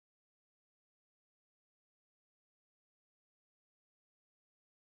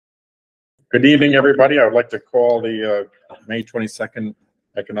Good evening, everybody. I would like to call the May 22nd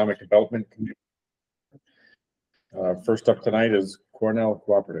Economic Development Committee. First up tonight is Cornell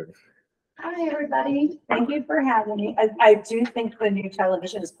Cooperative. Hi, everybody. Thank you for having me. I do think the new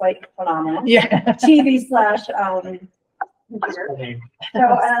television is quite phenomenal. Yeah. TV slash computer. So,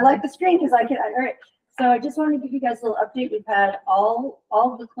 and I like the screen because I can, all right. So I just wanted to give you guys a little update. We've had all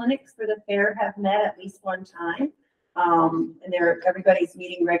the clinics for the fair have met at least one time. And everybody's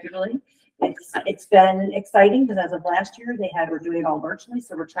meeting regularly. It's been exciting because as of last year, we're doing it all virtually.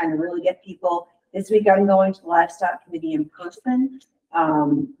 So we're trying to really get people. This week I'm going to the livestock committee in person,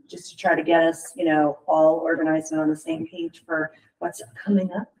 just to try to get us, all organized and on the same page for what's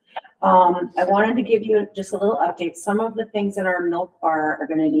coming up. I wanted to give you just a little update. Some of the things in our milk bar are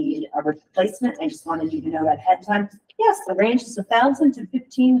going to need a replacement. I just wanted you to know that ahead of time. Yes, the range is 1,000 to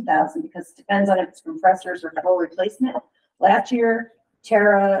 15,000 because it depends on if it's compressors or full replacement. Last year,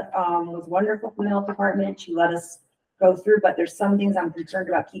 Tara was wonderful from the health department. She let us go through, but there's some things I'm concerned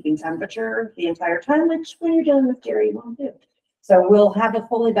about keeping temperature the entire time, which when you're dealing with dairy, you won't do. So we'll have a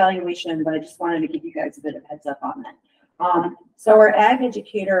full evaluation, but I just wanted to give you guys a bit of heads up on that. So our ag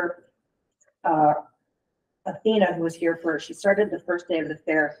educator, Athena, who was here first, she started the first day of the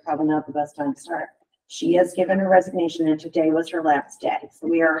fair, probably not the best time to start. She has given her resignation and today was her last day. So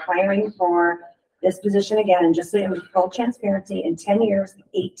we are hiring for this position again, and just so you know, full transparency, in 10 years,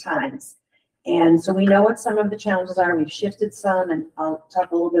 8 times. And so we know what some of the challenges are. We've shifted some, and I'll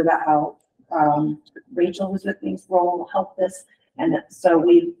talk a little bit about how Rachel, who's with me's role, will help this. And so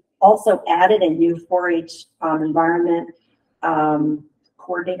we've also added a new 4-H environment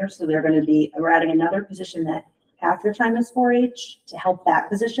coordinator. So we're adding another position that half their time is 4-H to help that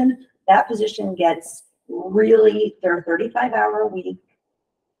position. That position gets they're a 35-hour week.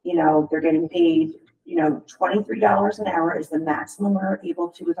 They're getting paid, $23 an hour is the maximum we're able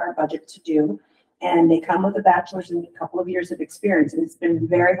to with our budget to do. And they come with a bachelor's and a couple of years of experience. And it's been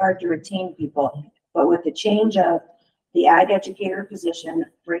very hard to retain people. But with the change of the ag educator position,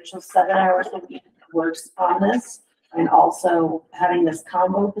 Rachel's 7 hours a week works on this. And also having this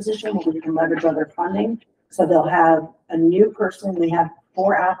combo position where we can leverage other funding. So they'll have a new person. We have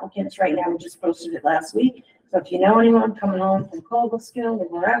 4 applicants right now. We just posted it last week. So if you know anyone coming home from Clovelskill or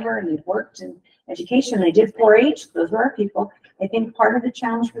wherever, and they've worked in education, they did 4-H, those were our people. I think part of the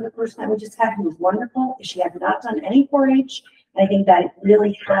challenge for the person that we just had, who was wonderful, is she had not done any 4-H. And I think that it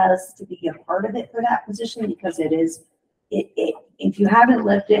really has to be a part of it for that position because if you haven't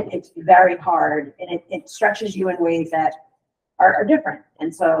lived it, it's very hard and it stretches you in ways that are different.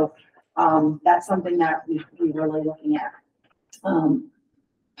 And so that's something that we're really looking at.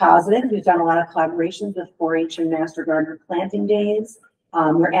 Positive, we've done a lot of collaborations with 4-H and Master Gardener planting days.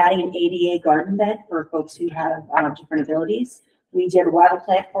 We're adding an ADA garden bed for folks who have different abilities. We did wild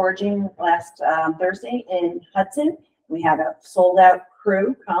plant foraging last Thursday in Hudson. We had a sold out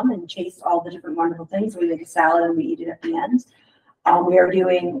crew come and chase all the different wonderful things. We make a salad and we eat it at the end. We are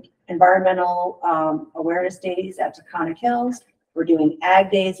doing environmental awareness days at Taconic Hills. We're doing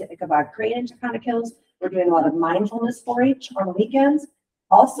ag days at Ichabod Crane in Taconic Hills. We're doing a lot of mindfulness 4-H on the weekends.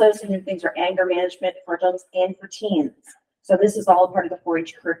 Also, some new things are anger management for adults and for teens. So this is all part of the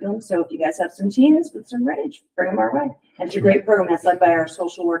 4-H curriculum. So if you guys have some teens with some rage, bring them our way. And it's a great program that's led by our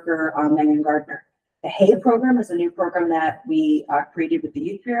social worker, Megan Gardner. The HAY program is a new program that we created with the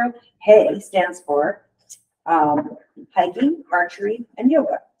Youth Bureau. HAY stands for hiking, archery, and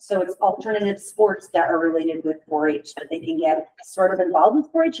yoga. So it's alternative sports that are related with 4-H that they can get sort of involved with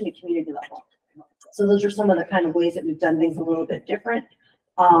 4-H in a community level. So those are some of the kind of ways that we've done things a little bit different.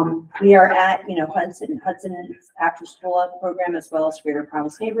 We are at, Hudson's after school program as well as Greater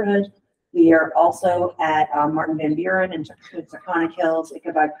Promise Neighborhood. We are also at Martin Van Buren and Taconic Hills,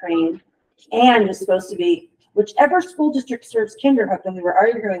 Ichabod Crane, and it's supposed to be whichever school district serves Kinderhook, and we were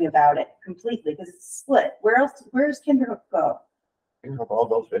arguing about it completely because it's split. Where does Kinderhook go? All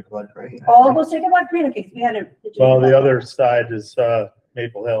goes to Ichabod Crane. All goes to Ichabod Crane. Okay, we had the other side is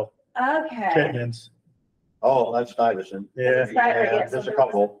Maple Hill. Okay. Chittman's. Oh, that's Stuyvesant. Yeah, there's a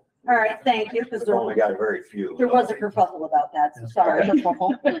couple. All right, thank you. Because we only got very few. There was a kerfuffle about that. So sorry. I don't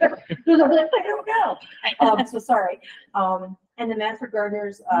know. So sorry. And the Master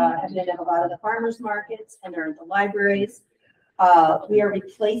Gardeners have been at a lot of the farmers markets and they're in the libraries. We are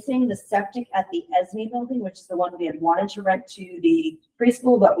replacing the septic at the ESME building, which is the one we had wanted to rent to the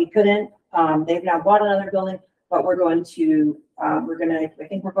preschool, but we couldn't. They've now bought another building, but I think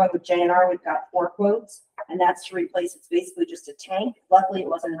we're going with JNR. We've got 4 quotes, and that's to replace. It's basically just a tank. Luckily, it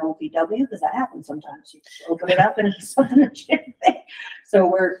wasn't an OPW because that happens sometimes. You open it up and it's something that you can't think. So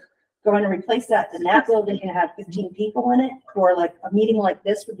we're going to replace that, then that building can have 15 people in it, or like a meeting like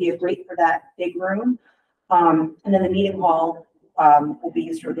this would be a great for that big room. And then the meeting hall will be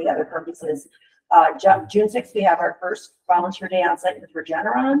used for the other purposes. June 6th, we have our first volunteer day on site with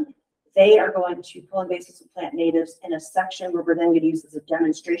Regeneron. They are going to pull invasives and plant natives in a section where we're then going to use as a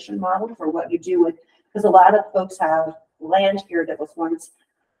demonstration model for what you do with, because a lot of folks have land here that was once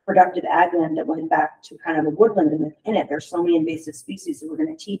productive ag land that went back to kind of a woodland in it. There's so many invasive species that we're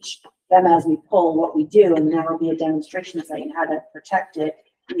going to teach them as we pull what we do, and there will be a demonstration site and how to protect it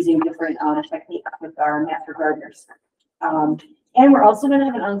using different techniques with our master gardeners. And we're also going to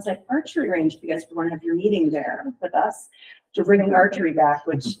have an on-site archery range if you guys want to have your meeting there with us to bring archery back,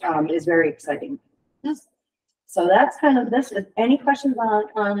 which is very exciting. So that's kind of this. Any questions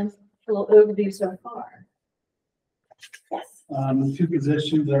on a little overview so far? Yes. The two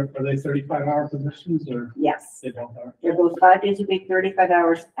positions, are they 35-hour positions or? Yes. They both are. They're both 5 days a week, 35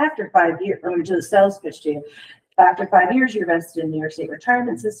 hours. After 5 years, I'm going to do the sales pitch to you. After 5 years, you're vested in New York State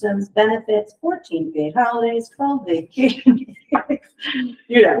retirement systems, benefits, 14 paid holidays, 12 vacation days,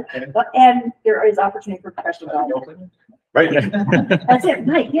 you know. And there is opportunity for professional development. Right. That's it,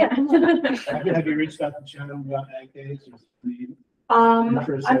 right, yeah. Have you reached out to Chatham about ag days? Do you know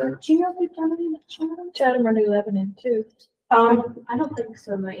if we've done any with Chatham? Chatham or New Lebanon too. I don't think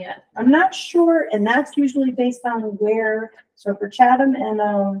so, not yet. I'm not sure, and that's usually based on where, so for Chatham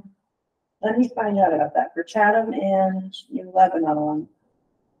and, let me find out about that, for Chatham and New Lebanon.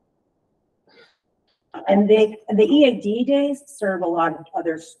 And the EAD days serve a lot of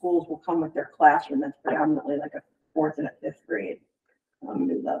other schools will come with their classroom. That's predominantly like a 4th and a 5th grade.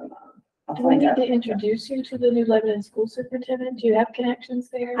 New Lebanon. I'll Do we find need out. to introduce you to the New Lebanon school superintendent? Do you have connections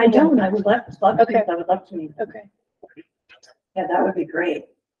there? I don't. I would love to. Okay. I would love to meet. Okay. Yeah, that would be great.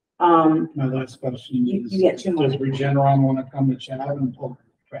 My last question You is, get two more. does Regeneron want to come to Chatham and pull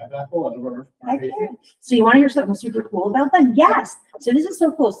crab apple or? I can. So you want to hear something super cool about them? Yes. So this is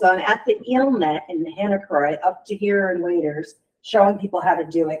so cool. So I'm at the ELNet in Hannacroy, up to here in Waiters, showing people how to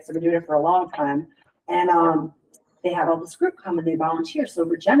do it. So I've been doing it for a long time. And they have all this group come and they volunteer. So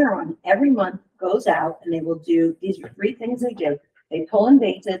Regeneron every month goes out and they will do, these are 3 things they do. They pull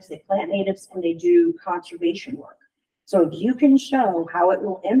invasives, they plant natives, and they do conservation work. So if you can show how it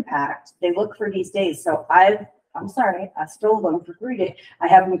will impact, they look for these days. So I'm sorry, I stole them for 3 days. I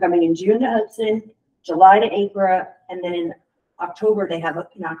have them coming in June to Hudson, July to Acre, and then in October, they have a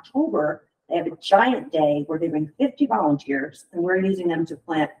giant day where they bring 50 volunteers, and we're using them to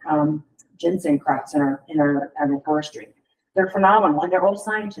plant ginseng crops in our agroforestry. They're phenomenal, and they're all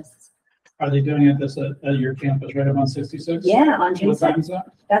scientists. Are they doing it at your campus right up on 66? Yeah, on June What time 6th. is that?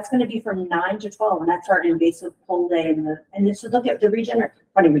 That's going to be from 9 to 12, and that's our invasive pull day. And this is look at the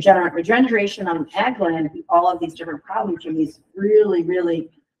regeneration on ag land, all of these different problems from these really,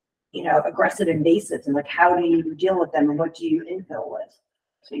 really, aggressive invasives, and like how do you deal with them and what do you infill with?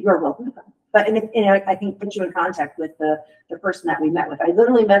 So you are welcome. But I can put you in contact with the person that we met with. I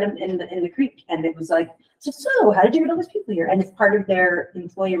literally met him in the creek, and it was like, so how did you get all these people here? And it's part of their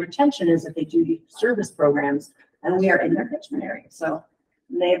employee retention is that they do these service programs, and we are in their catchment area. So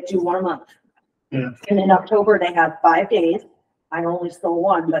they do 1 a month. Yeah. And in October, they have 5 days. I only stole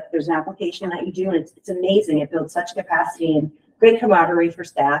 1, but there's an application that you do, and it's amazing. It builds such capacity and great camaraderie for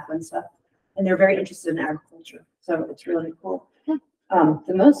staff and stuff. And they're very interested in agriculture. So it's really cool.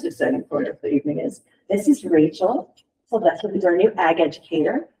 The most exciting part of the evening is, this is Rachel. So that's who's our new ag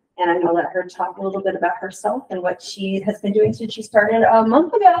educator. And I'm gonna let her talk a little bit about herself and what she has been doing since she started a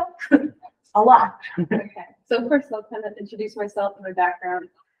month ago. A lot. Okay, so first I'll kind of introduce myself and my background.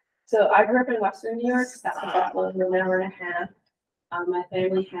 So I grew up in Western New York, south of Buffalo, for an hour and a half. My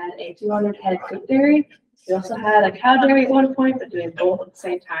family had a 200-head coop dairy. We also had a cow dairy at one point, but doing both at the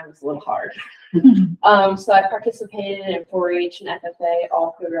same time was a little hard. So I participated in 4-H and FFA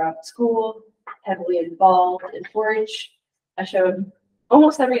all throughout school, heavily involved in 4-H. I showed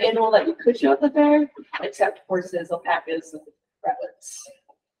almost every animal that you could show at the fair, except horses, alpacas, and rabbits.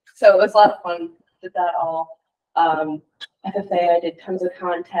 So it was a lot of fun. Did that all. FFA, I did tons of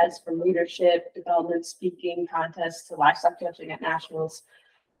contests from leadership, development, speaking contests to livestock judging at nationals.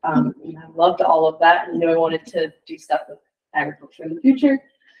 And I loved all of that, and I wanted to do stuff with agriculture in the future.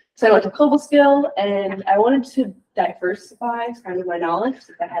 So I went to Cobleskill, and I wanted to diversify kind of my knowledge.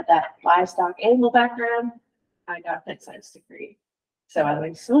 Since I had that livestock animal background, I got a pet science degree. So I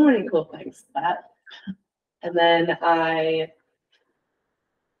learned so many cool things with that. And then I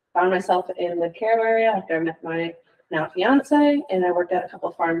found myself in the Cairo area after I met my now fiance, and I worked at a couple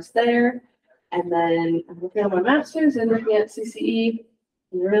of farms there. And then I'm working on my master's and working at CCE.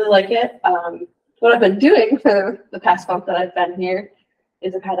 I really like it. What I've been doing for the past month that I've been here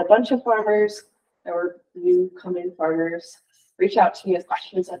is I've had a bunch of farmers or new come-in farmers reach out to me with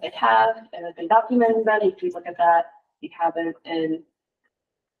questions that they have, and I've been documenting that. You can look at that if you haven't, and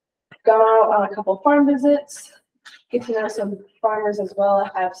gone out on a couple farm visits, get to know some farmers as well.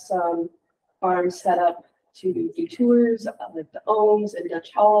 I have some farms set up to do tours of like the Ohms and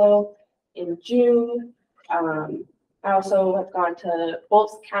Dutch Hollow in June. I also have gone to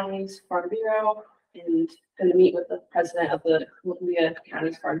both counties Farm Bureau and going to meet with the president of the Columbia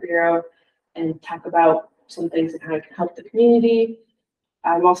County's Farm Bureau and talk about some things that kind of help the community.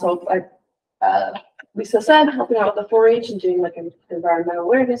 I'm also, like Lisa said, helping out with the 4-H and doing like an environmental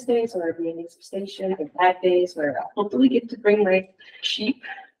awareness days or being station and ag days where I'll hopefully get to bring my sheep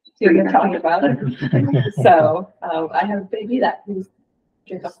to talk about it. So I have a baby that can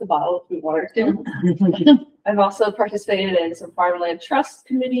drink up the bottle if we want to. I've also participated in some farmland trust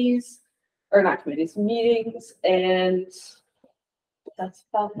committees, or not committees, meetings, and that's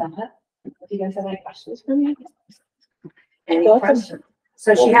about that. Do you guys have any questions for me? Any questions?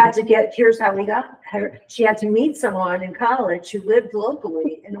 So she had to get, here's how we got her. She had to meet someone in college who lived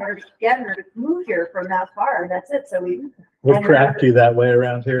locally in order to get her to move here from that far. That's it. So We're crafty that way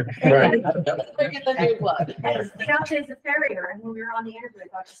around here. Right. Look at the new blood. and fiance is a farrier. And when we were on the interview, I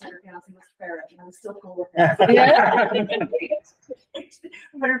thought she said her fiance was a farrier. And I'm still cool with that. Yeah.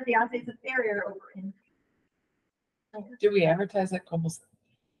 But her fiance is a farrier over in. Do we advertise at Cobblestone?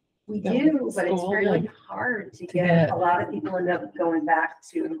 We Yeah, do, but it's school, really like, hard to get- get, a lot of people end up going back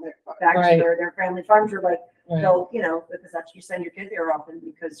to Right. their family farms are like, Right. no, you know, because that's, you send your kid there often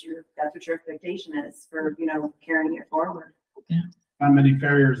because that's what your expectation is for, you know, carrying it forward. Not many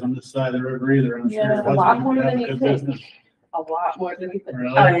farriers on this side of the river either, I'm sure. Yeah, a lot more than Have you good think. business. A lot more than you think.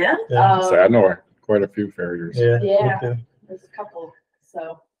 Really? Oh, yeah? Yeah. So I know quite a few farriers. Yeah. Yeah. we do. There's a couple,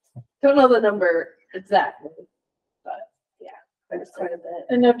 so don't know the number exactly, but yeah, there's quite a bit.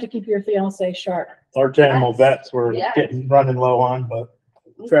 Enough to keep your fiance sharp. Large animal vets we're Yes. running low on, but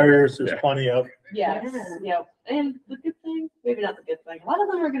farriers there's Yeah. plenty of. Yes, Yeah. yeah, and the good thing, maybe not the good thing, a lot of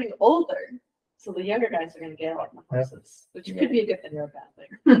them are getting older, so the younger guys are gonna get on the horses, which could be a good thing or a bad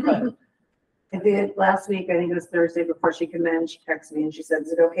thing, but I did last week, I think it was Thursday before she came in, she texted me and she said,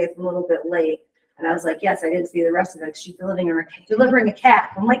 is it okay if I'm a little bit late? And I was like, yes, I didn't see the rest of it. She's delivering a cat.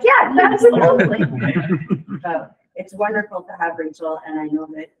 I'm like, yeah, absolutely. So it's wonderful to have Rachel. And I know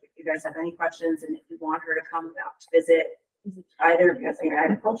that if you guys have any questions and if you want her to come out to visit either because of your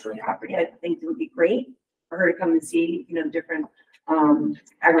agricultural property, I think it would be great for her to come and see, you know, different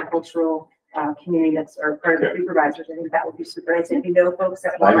agricultural community that's or part of the supervisors. I think that would be super nice. If you know folks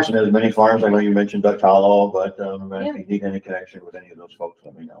that want Stuyvesant has many farms. I know you mentioned Dutch Hollow, but Yeah. if you need any connection with any of those folks,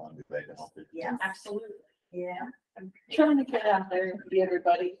 let me know. I'll be glad to help you. yeah, absolutely. yeah. I'm trying to get out there and see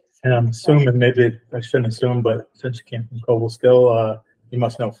everybody. And I'm assuming, maybe I shouldn't assume, but since you came from Cobblestone, you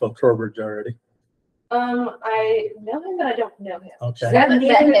must know Phil Trowbridge already. I know him, but I don't know him. Okay. She's having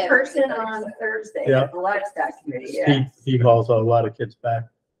Met the him. person on Thursday Yeah. at the livestock committee. Yeah. He hauls a lot of kids back.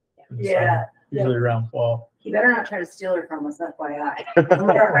 in the Yeah. summer, Usually around fall. He better not try to steal her from us, FYI.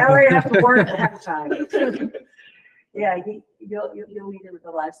 I already have to work ahead of time. Yeah, you'll meet him with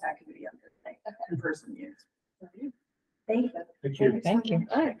the livestock committee on Thursday, in person, yes. Thank you. Thank you. Thank you.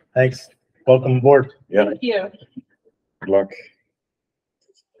 All right, Thanks. Welcome aboard. Yeah, thank you. good luck.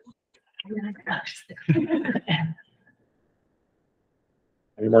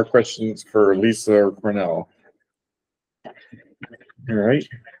 Any more questions for Lisa or Cornell? All right.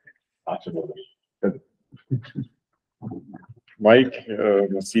 Mike,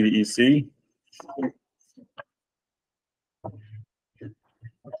 the CDEC.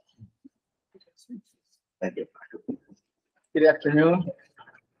 Thank you. Good afternoon.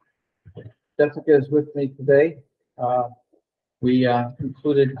 Jessica is with me today. We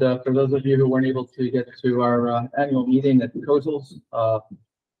concluded, for those of you who weren't able to get to our annual meeting at the Kozels,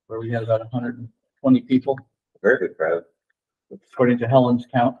 where we had about 120 people, Very good crowd. according to Helen's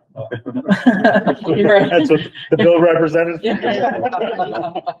count. That's what the bill represented. Yeah.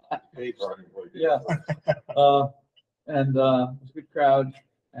 And it was a good crowd,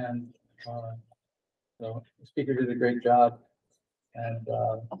 and so the speaker did a great job. And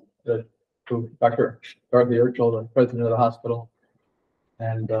Dr. Dorothy Urchel, the president of the hospital.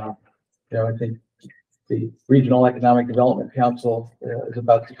 And I think the Regional Economic Development Council is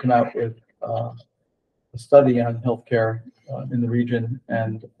about to come out with a study on healthcare in the region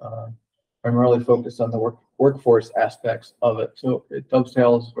and primarily focused on the workforce aspects of it. So it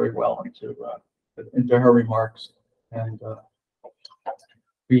dovetails very well into her remarks. And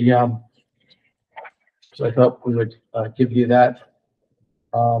so I thought we would give you that.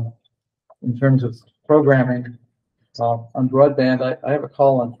 In terms of programming, On broadband, I have a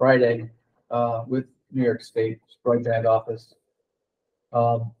call on Friday with New York State's broadband office.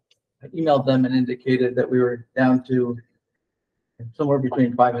 I emailed them and indicated that we were down to somewhere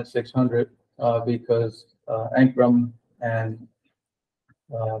between 500 and 600 because Ankrum and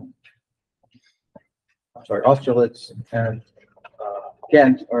Austerlitz and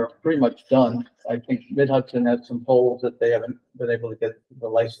Ghent are pretty much done. I think Mid-Hudson has some poles that they haven't been able to get the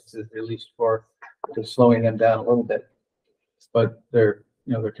licenses released for, just slowing them down a little bit. But they're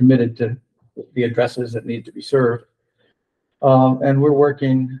committed to the addresses that need to be served. And we're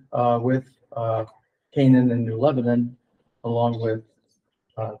working with Canaan and New Lebanon, along with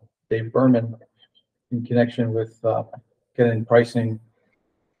Dave Berman, in connection with getting pricing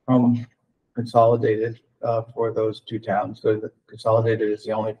from Consolidated for those two towns. So the Consolidated is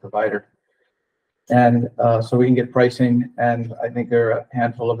the only provider. And so we can get pricing, and I think there are a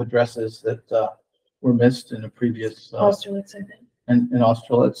handful of addresses that were missed in a previous Austerlitz, I think. and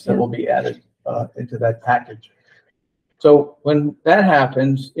Austerlitz that will be added into that package. So when that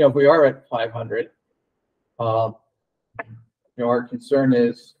happens, if we are at 500, our concern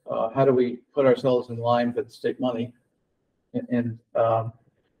is how do we put ourselves in line with state money? And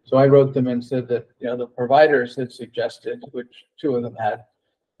so I wrote them and said that the providers had suggested, which two of them had,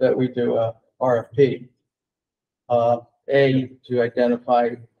 that we do a RFP, to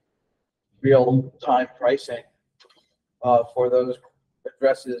identify real-time pricing for those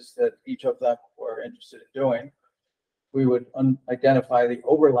addresses that each of them were interested in doing. We would identify the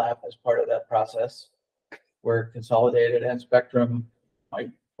overlap as part of that process, where Consolidated and Spectrum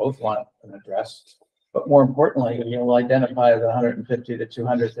might both want an address. But more importantly, you'll identify the 150 to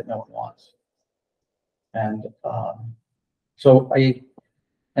 200 that no one wants. And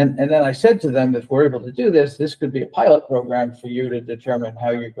and then I said to them, if we're able to do this, this could be a pilot program for you to determine how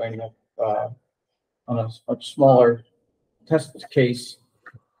you're going to, on a much smaller test case,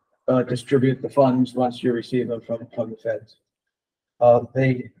 distribute the funds once you receive them from the feds.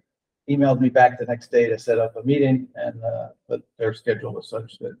 They emailed me back the next day to set up a meeting, and but their schedule was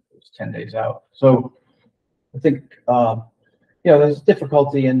such that it was 10 days out. So I think there's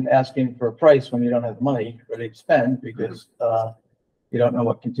difficulty in asking for a price when you don't have the money ready to spend, because you don't know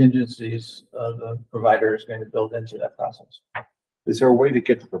what contingencies the provider is going to build into that process. Is there a way to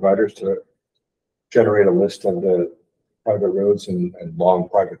get the providers to generate a list of the private roads and long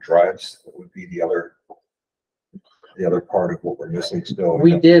private drives? That would be the other part of what we're missing still.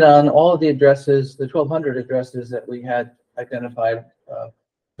 We did on all of the addresses, the 1,200 addresses that we had identified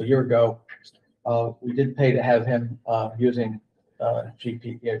a year ago. We did pay to have him using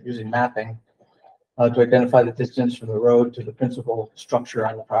using mapping to identify the distance from the road to the principal structure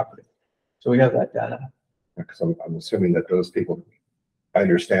on the property. So we have that data. Because I'm assuming that those people, I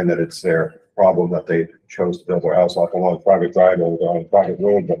understand that it's their problem that they chose to build their house off along a private drive or on a private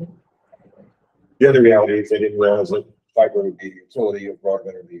road, but the other reality is they didn't realize that fiber would be a utility or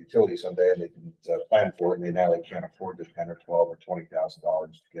broadband would be a utility someday, and they didn't plan for it, and now they can't afford to $10 or $12 or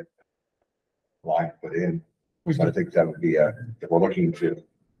 $20,000 to get line put in. So I think that would be if we're looking to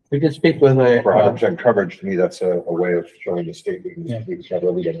We did speak with for a, 100% coverage. To me, that's a way of showing the state we can cover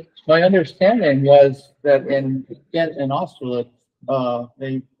everything. my understanding was that in Ghent and Austerlitz,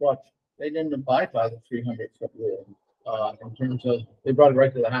 they didn't abide by the 300-foot rule in terms of, they brought it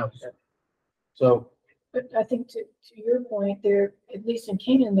right to the house. So But I think to your point, there, at least in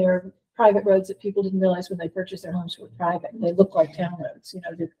Canaan, there are private roads that people didn't realize when they purchased their homes were private. They look like town roads,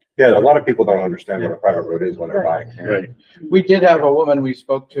 Yeah, a lot of people don't understand what a private road is when they're buying. Right. we did have a woman we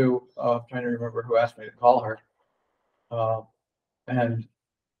spoke to, trying to remember who asked me to call her. And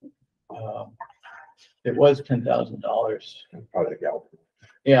it was $10,000. Probably the gal.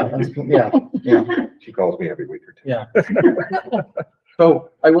 Yeah. She calls me every week or two. Yeah.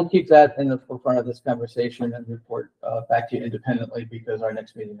 So I will keep that in the forefront of this conversation and report back to you independently, because our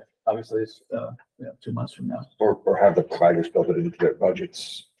next meeting obviously is 2 months from now. Or have the providers build it into their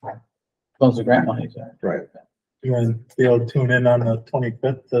budgets. As well as the grant money. Right. You want to be able to tune in on the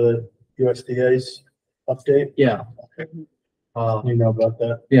 25th, the USDA's update? Yeah. You know about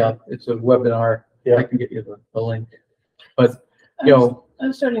that? Yeah, it's a webinar. Yeah. I can get you the link. But,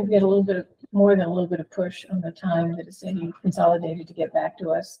 I'm starting to get a little bit of, more than a little bit of push on the time that it's taking Consolidated to get back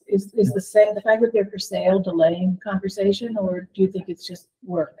to us. Is the fact that they're for sale delaying conversation, or do you think it's just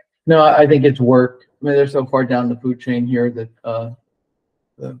work? no, I think it's work. I mean, they're so far down the food chain here that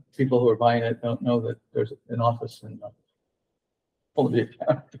the people who are buying it don't know that there's an office in Fulton.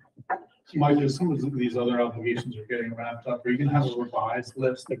 Mike, as some of these other obligations are getting wrapped up, are you gonna have a revised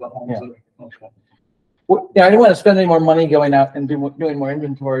list of the homes? Okay. Well, yeah, I didn't want to spend any more money going out and doing more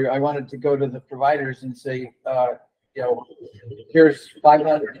inventory. I wanted to go to the providers and say, you know, here's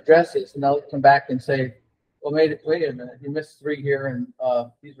 500 addresses, and they'll come back and say, well, wait a minute, you missed 3 here, and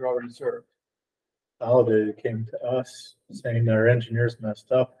these are already served. Validated came to us saying their engineers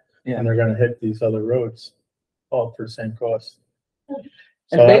messed up Yeah. and they're gonna hit these other roads all for the same cost. And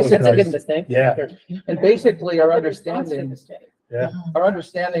So that was That's a good nice. mistake. Yeah, And basically, our Good response to the understanding, mistake. our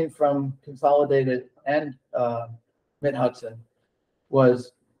understanding from Consolidated and Mid-Hudson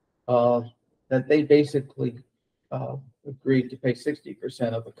was that they basically agreed to pay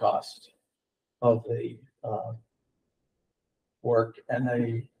 60% of the cost of the work. And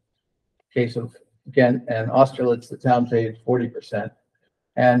the case of Ghent and Austerlitz, the town paid 40%.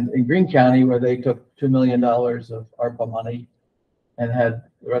 And in Greene County, where they took $2 million of ARPA money and had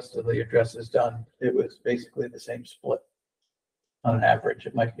the rest of the addresses done, it was basically the same split. On average,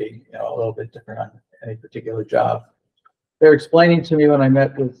 it might be, you know, a little bit different on any particular job. They're explaining to me when I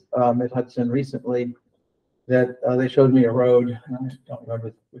met with Mid-Hudson recently that they showed me a road, and I don't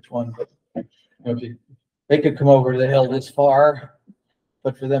remember which one, but you know, they could come over the hill this far,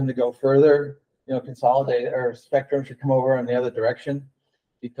 but for them to go further, you know, Consolidate or Spectrum should come over in the other direction,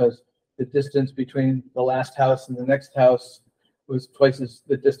 because the distance between the last house and the next house was twice as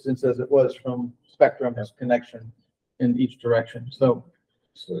the distance as it was from Spectrum's connection in each direction. So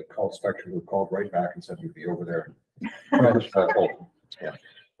they called Spectrum, who called right back and said we'd be over there. Right. Yeah.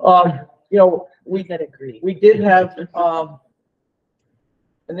 You know, We got agreed. we did have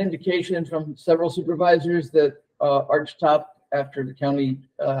an indication from several supervisors that Archtop, after the county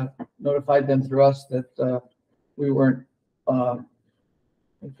notified them through us that we weren't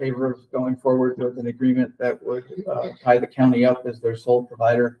in favor of going forward with an agreement that would tie the county up as their sole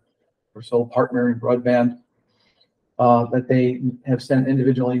provider or sole partner in broadband, that they have sent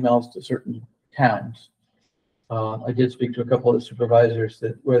individual emails to certain towns. I did speak to a couple of the supervisors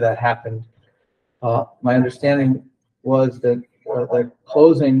where that happened. My understanding was that the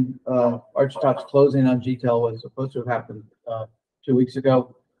closing, Archtop's closing on GTEL was supposed to have happened 2 weeks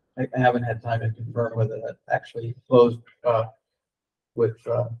ago. I haven't had time to confirm whether that actually closed with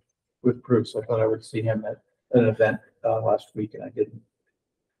Bruce. I thought I would see him at an event last week, and I didn't.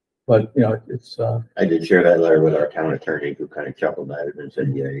 But you know, it's. I did share that letter with our town attorney, who kind of chuckled at it and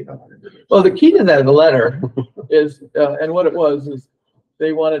said, "Yeah, you don't want to do this." Well, the key to that letter is, and what it was is,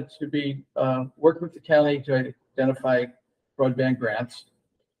 they wanted to be work with the county to identify broadband grants,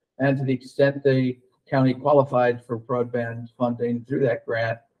 and to the extent the county qualified for broadband funding through that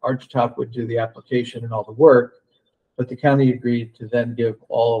grant, Archtop would do the application and all the work, but the county agreed to then give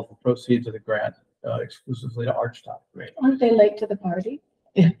all of the proceeds of the grant exclusively to Archtop. Right. Aren't they late to the party?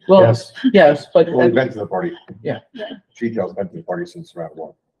 Well, yes. yes, but Well, we've been to the party. Yeah. GTEL's been to the party since round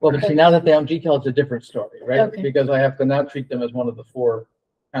 1. well, but see, now that they own GTEL, it's a different story, right? Okay. Because I have to now treat them as one of the 4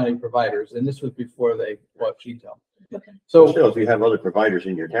 county providers, and this was before they bought GTEL. Okay. So So, still, if you have other providers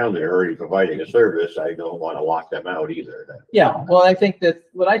in your town that are already providing a service, I don't want to lock them out either. yeah, well, I think that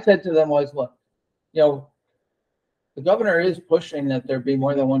what I said to them was, look, you know, the governor is pushing that there be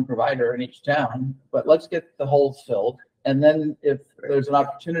more than one provider in each town, but let's get the holes filled. And then if there's an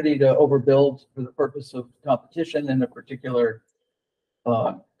opportunity to overbuild for the purpose of competition in a particular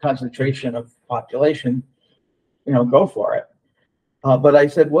concentration of population, you know, go for it. But I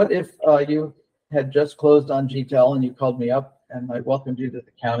said, what if you had just closed on GTEL and you called me up and I welcomed you to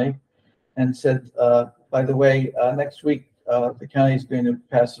the county and said, by the way, next week, the county is going to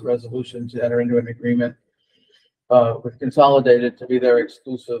pass a resolution to enter into an agreement with Consolidated to be their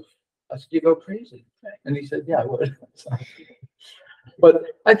exclusive. I said, you go crazy. And he said, yeah, I would. But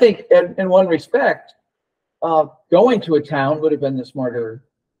I think in one respect, going to a town would have been the smarter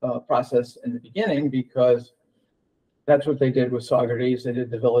process in the beginning, because that's what they did with Saugerties. They did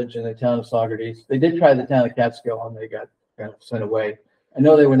the village in the town of Saugerties. They did try the town of Catskill, and they got kind of sent away. I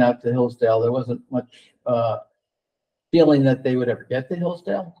know they went out to Hillsdale. There wasn't much feeling that they would ever get to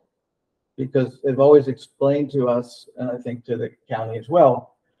Hillsdale, because they've always explained to us, and I think to the county as well,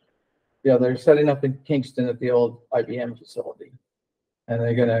 you know, they're setting up in Kingston at the old IBM facility, and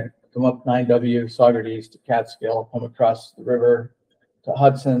they're going to come up 9W Saugerties to Catskill, come across the river to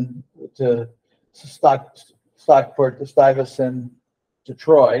Hudson, to Stockport, to Stuyvesant, to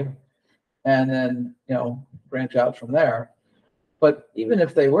Troy, and then, you know, branch out from there. But even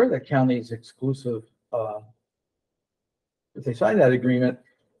if they were the county's exclusive, if they signed that agreement,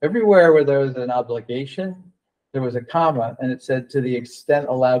 everywhere where there was an obligation, there was a comma, and it said to the extent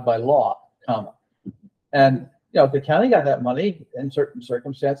allowed by law, comma. And, you know, if the county got that money in certain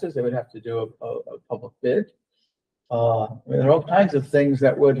circumstances, they would have to do a public bid. I mean, there are all kinds of things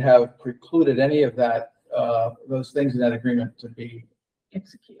that would have precluded any of that, those things in that agreement to be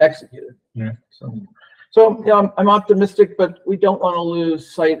executed. Yeah. So, So, yeah, I'm optimistic, but we don't want to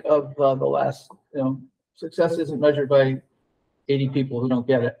lose sight of the last, success isn't measured by 80 people who don't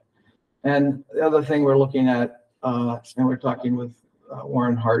get it. And the other thing we're looking at, and we're talking with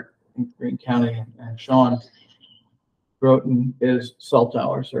Warren Hart in Green County and Sean Groton, is cell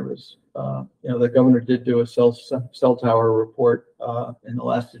tower service. The governor did do a cell tower report in the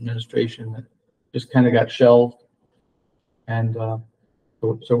last administration that just kind of got shelved. And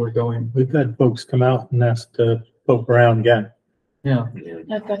so we're going. We've had folks come out and ask to poke around again. Yeah.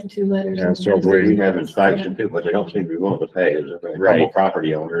 I've gotten 2 letters. Yeah, so we have inspection too, but they don't seem to be willing to pay. There's a couple Right.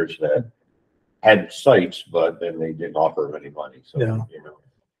 property owners that had sites, but then they didn't offer them any money, so, Yeah.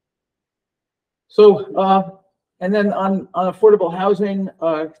 So, and then on affordable housing,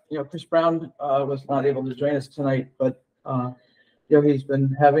 Chris Brown was not able to join us tonight, but he's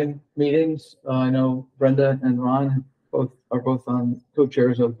been having meetings. I know Brenda and Ron are both on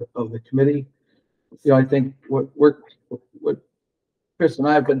co-chairs of the committee. I think what Chris and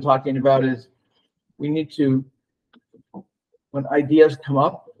I have been talking about is we need to, when ideas come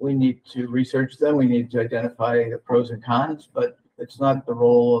up, we need to research them. We need to identify the pros and cons, but it's not the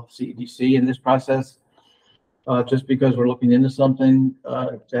role of CEDC in this process. Just because we're looking into something,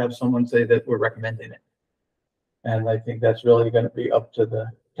 to have someone say that we're recommending it. And I think that's really going to be up to the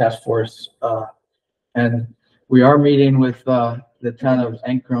task force. And we are meeting with the town of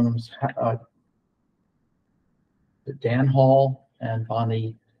Ancrum's Dan Hall and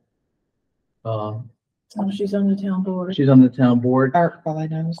Bonnie. She's on the town board. She's on the town board. Art probably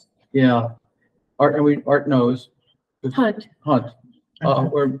knows. Yeah. Art knows. Hunt.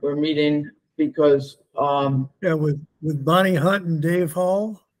 We're meeting because Yeah, with Bonnie Hunt and Dave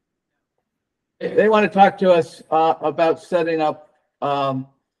Hall. they want to talk to us about setting up a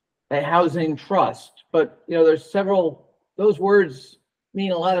housing trust. But there's several. Those words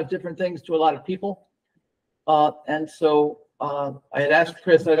mean a lot of different things to a lot of people. And so I had asked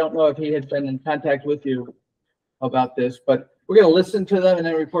Chris. I don't know if he had been in contact with you about this, but we're going to listen to them and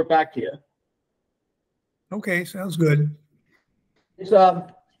then report back to you. Okay, sounds good. It's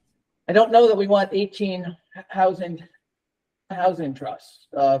I don't know that we want 18 housing trusts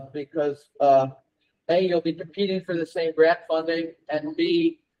because A, you'll be competing for the same grant funding, and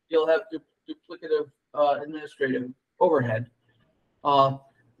B, you'll have duplicative administrative overhead. The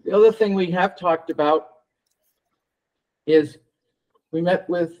other thing we have talked about is we met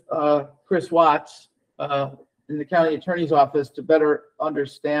with Chris Watts in the county attorney's office to better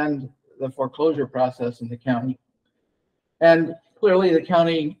understand the foreclosure process in the county. And clearly the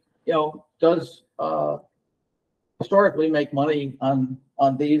county, does historically make money on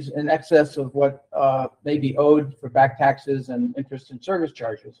these in excess of what may be owed for back taxes and interest and service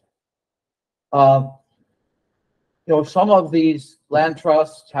charges. Some of these land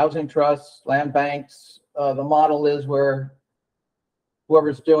trusts, housing trusts, land banks, the model is where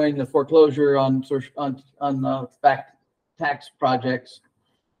whoever's doing the foreclosure on back tax projects,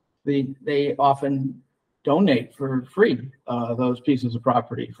 they often donate for free those pieces of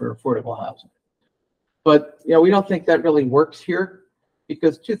property for affordable housing. But we don't think that really works here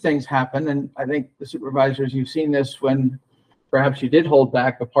because 2 things happen, and I think the supervisors, you've seen this when perhaps you did hold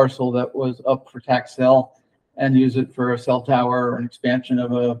back a parcel that was up for tax sale and use it for a cell tower or an expansion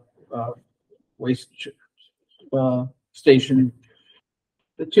of a waste station.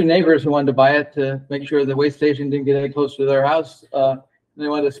 The 2 neighbors who wanted to buy it to make sure the waste station didn't get any closer to their house, they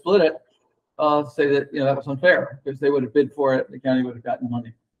wanted to split it. Say that that was unfair because they would have bid for it, the county would have gotten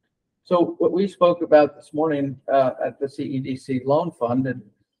money. So what we spoke about this morning at the CEDC loan fund, and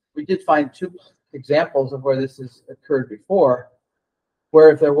we did find 2 examples of where this has occurred before, where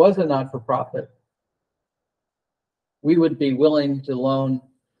if there was a not-for-profit, we would be willing to loan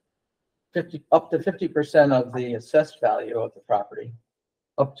up to 50% of the assessed value of the property,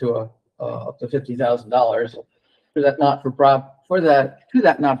 up to $50,000 for that not-for-profit. To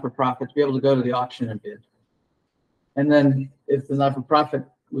that not-for-profit to be able to go to the auction and bid. And then if the not-for-profit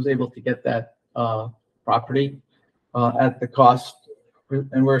was able to get that property at the cost,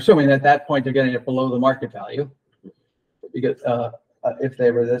 and we're assuming at that point they're getting it below the market value, because if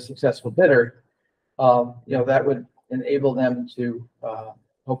they were the successful bidder, that would enable them to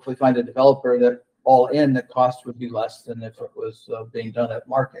hopefully find a developer that all in the cost would be less than if it was being done at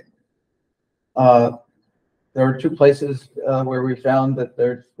market. There are 2 places where we found that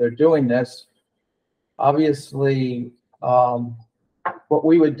they're doing this. Obviously, what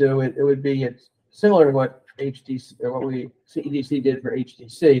we would do, it would be similar to what HDC or what CEDC did for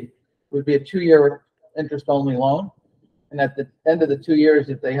HDC. It would be a 2-year interest-only loan, and at the end of the 2 years,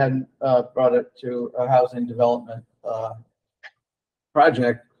 if they hadn't brought it to a housing development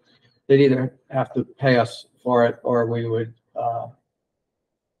project, they'd either have to pay us for it or we would,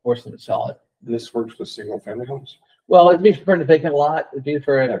 force them to sell it. This works with single family homes? Well, it'd be for a vacant lot, it'd be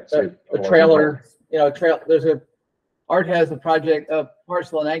for Yeah, a trailer, you know, Art has a project, a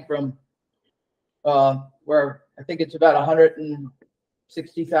parcel in Ankrum, where I think it's about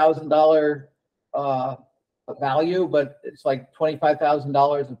 $160,000 value, but it's like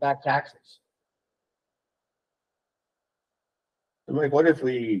 $25,000 of back taxes. Like, what if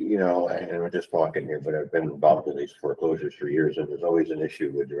we, you know, and we're just talking here, but I've been involved in these foreclosures for years, and there's always an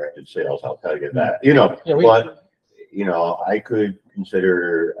issue with directed sales. I'll tell you that, you know, Yeah, but, you know, I could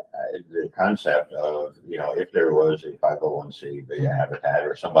consider the concept of, you know, if there was a 501c, a Habitat,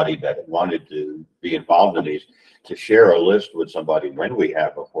 or somebody that wanted to be involved in these, to share a list with somebody when we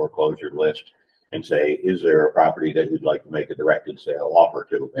have a foreclosure list and say, is there a property that you'd like to make a directed sale offer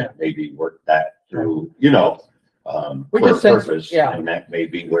to? And maybe work that through, you know, We for a just said- purpose, yeah. and that may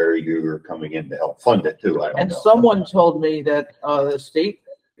be where you're coming in to help fund it too. I don't And know. someone told me that the state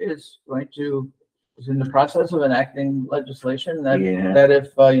is in the process of enacting legislation that, Yeah. that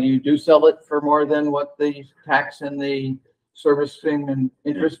if you do sell it for more than what the tax and the servicing and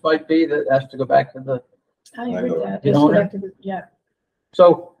interest might be, that has to go back to the, I heard that. You know, It's back to the- Yeah.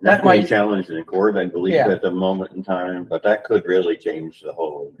 so That that might might, challenge in court, I believe, Yeah. at the moment in time, but that could really change the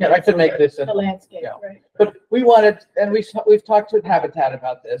whole. yeah, I could make this. The landscape, Yeah. right. But we wanted, and we've talked with Habitat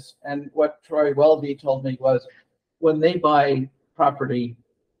about this, and what Troy Welby told me was, when they buy property,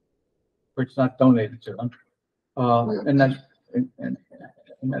 where it's not donated to them, and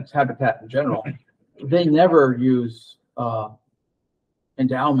that's Habitat in general, they never use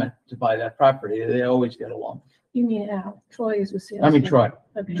endowment to buy that property. They always get a loan. You mean Al? Troy is with CLC. I mean Troy,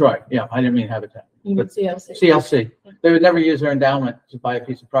 Okay. yeah, I didn't mean Habitat. You mean CLC. CLC, they would never use their endowment to buy a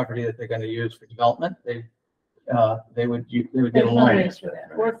piece of property that they're going to use for development. They would get They a loan. fundraise for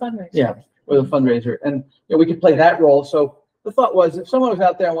that, or a fundraiser. Yeah, with a fundraiser, and you know, we could play that role. So the thought was, if someone was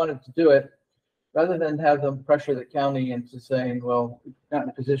out there and wanted to do it, rather than have them pressure the county into saying, well, we're not in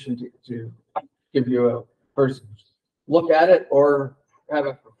a position to give you a first look at it or have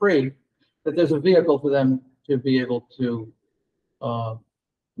it for free, that there's a vehicle for them to be able to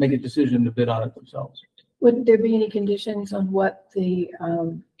make a decision to bid on it themselves. Would there be any conditions on what the,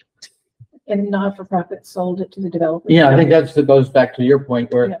 and not-for-profit sold it to the developer? Yeah, I think that goes back to your point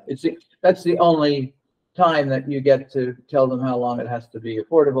Yeah. where that's the only time that you get to tell them how long it has to be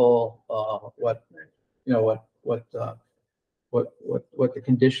affordable, what the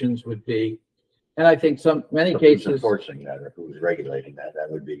conditions would be. And I think many Who's cases, enforcing that, or who's regulating that? That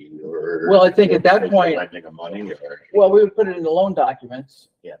would be. Or well, I think at that point, lending of money, or. well, we would put it in the loan documents.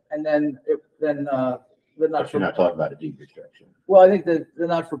 Yeah. And then, the But not you're not talking about a deed restriction. well, I think the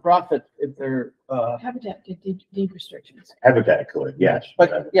not-for-profit, if they're, Habitat did deed restrictions. Habitat could, yes.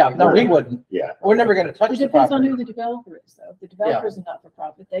 but yeah, no, we wouldn't. Yeah. We're never gonna touch It the depends on property. who the developer is, though. If the developer is a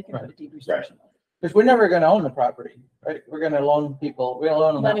not-for-profit, they can put a deed restriction on it. Because we're never gonna own the property, right? We're gonna loan people, we're gonna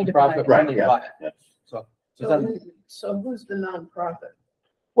loan them Money to buy not-for-profit it. money Right, to buy yeah. it. That's- So, does that- So who's the nonprofit?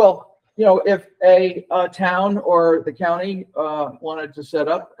 well, you know, if a town or the county wanted to set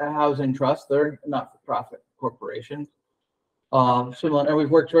up a housing trust, they're a not-for-profit corporation. Similar, and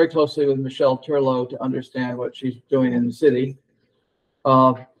we've worked very closely with Michelle Turlow to understand what she's doing in the city.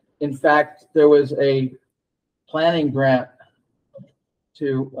 In fact, there was a planning grant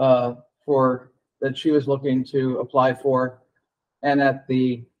that she was looking to apply for, and at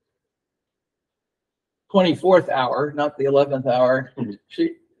the 24th hour, not the 11th hour,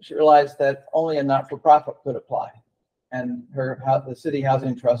 she realized that only a not-for-profit could apply. And the city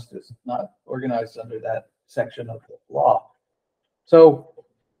housing trust is not organized under that section of the law. So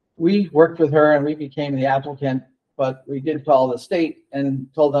we worked with her and we became the applicant, but we did call the state and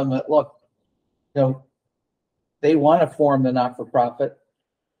told them that, look, you know, they want to form the not-for-profit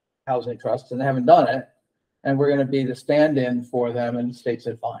housing trust and they haven't done it. And we're going to be the stand-in for them, and the state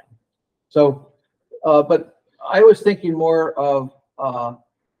said, fine. So, but I was thinking more of,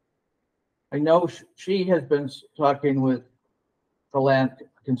 I know she has been talking with the Land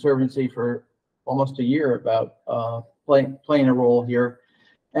Conservancy for almost a year about playing a role here.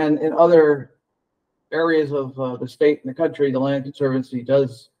 And in other areas of the state and the country, the Land Conservancy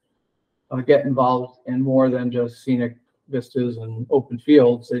does get involved in more than just scenic vistas and open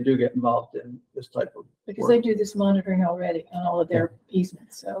fields. They do get involved in this type of Because work. they do this monitoring already on all of their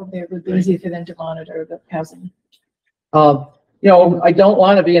easements, so it would be easy for them to monitor the housing. You know, I don't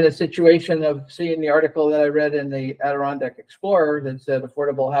want to be in a situation of seeing the article that I read in the Adirondack Explorer that said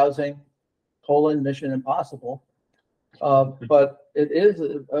affordable housing, mission impossible. But it is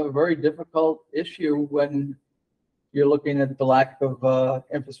a very difficult issue when you're looking at the lack of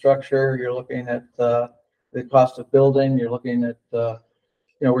infrastructure, you're looking at the cost of building, you're looking at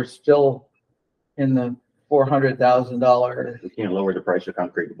we're still in the $400,000 We can't lower the price of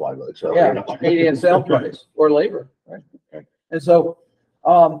concrete and plywood, so. median sale price or labor, right? Okay. And so,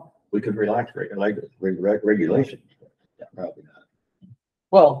 We could relax regulations. Probably not.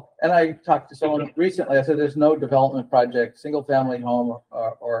 well, and I talked to someone recently, I said, there's no development project, single family home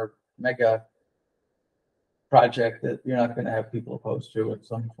or mega project that you're not going to have people opposed to in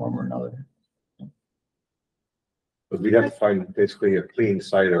some form or another. But we'd have to find basically a clean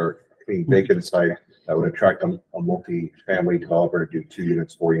site or clean vacant site that would attract a multi-family developer to do 2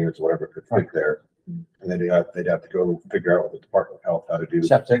 units, 4 units, whatever could fit there. And then they'd have to go figure out with the Department of Health how to do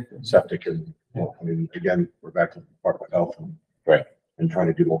septic and, well, I mean, again, we're back to the Department of Health and, Right. and trying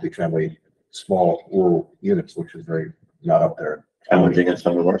to do multi-family, small rural units, which is very not up there. Challenging in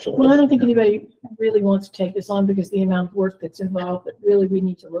some of our. Well, I don't think anybody really wants to take this on because the amount of work that's involved, but really we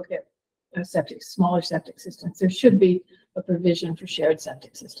need to look at smaller septic systems. There should be a provision for shared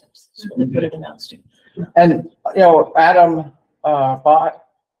septic systems. That's really what it amounts to. And, Adam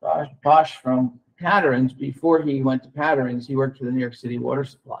Bosch from Patterns, before he went to Patterns, he worked for the New York City Water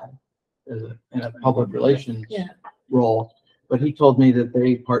Supply in a public relations role. But he told me that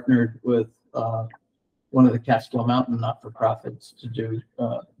they partnered with one of the Catskill Mountain not-for-profits to do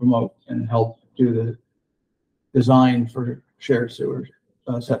remote and help do the design for shared sewer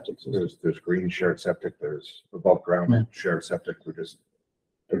septic systems. There's green shared septic, there's above ground shared septic. We're just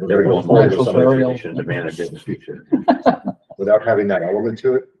They're going forward with some information to manage it in the future. without having that element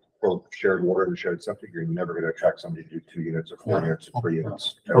to it, for shared water and shared septic, you're never going to attract somebody to do 2 units or 4 units or 3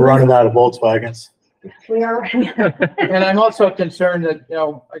 units. We're running out of Volkswagens. We are. And I'm also concerned that,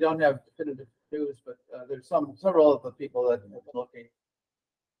 I don't have definitive news, but there's several of the people that have been looking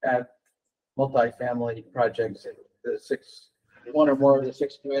at multifamily projects in the 1 or more of the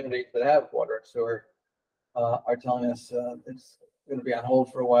 6 communities that have water and sewer are telling us it's going to be on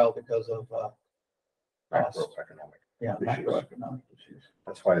hold for a while because of Macroeconomic. macroeconomic issues.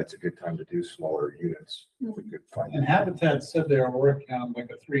 That's why it's a good time to do smaller units. If we could find And Habitat said they are working on like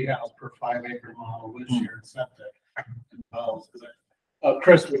a 3-house per 5-acre model this year in septic.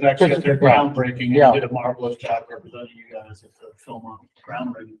 Chris was actually at their groundbreaking and did a marvelous job representing you guys at the Philmont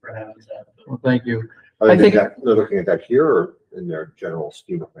groundbreaking for Habitat. Well, thank you. I think they're looking at that here or in their general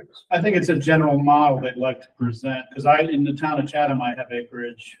scheme of things. I think it's a general model they'd like to present, because in the town of Chatham, I have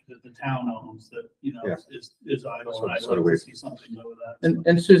acreage that the town owns that, is idle. And I'd like to see something with that.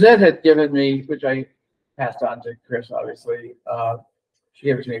 And Suzette had given me, which I passed on to Chris, obviously, she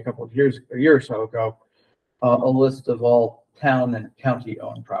gave it to me a year or so ago, a list of all town and county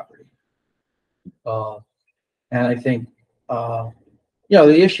owned property. And I think, the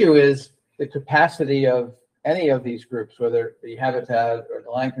issue is the capacity of any of these groups, whether it be Habitat or the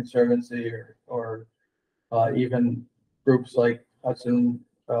Land Conservancy or even groups like Hudson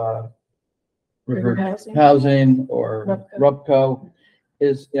River Housing or Rubco,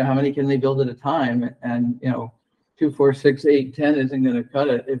 is how many can they build at a time? And 2, 4, 6, 8, 10 isn't going to cut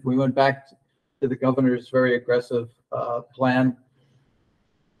it. If we went back to the governor's very aggressive plan,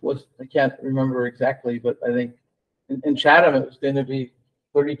 I can't remember exactly, but I think in Chatham it was going to be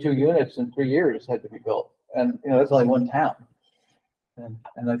 32 units in 3 years had to be built. And, that's only one town.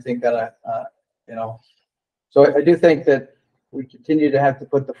 And I think that, so I do think that we continue to have to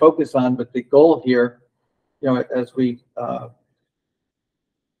put the focus on, but the goal here, as we, good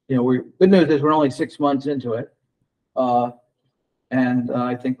news is we're only 6 months into it. And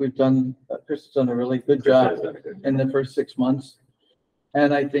I think Chris has done a really good job in the first 6 months.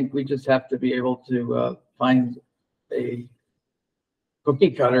 And I think we just have to be able to find a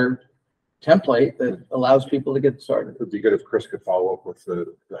cookie cutter template that allows people to get started. It would be good if Chris could follow up with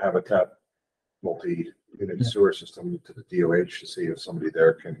the Habitat multi-unit sewer system to the DOH to see if somebody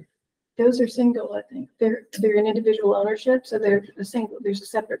there can. Those are single, I think. They're in individual ownership, so they're a single. There's a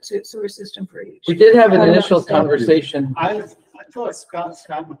separate sewer system for each. We did have an initial conversation. I thought Scott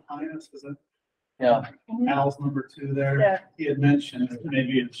Matthias, is it? Yeah. Al's number 2 there. Yeah. He had mentioned that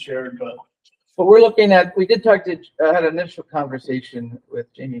maybe it's shared, but. What we're looking at, we did had an initial conversation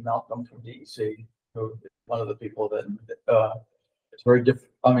with Jamie Malcolm from DEC, who is one of the people that is very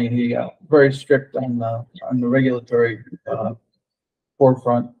he very strict on the regulatory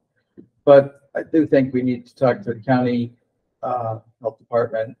forefront. But I do think we need to talk to the county health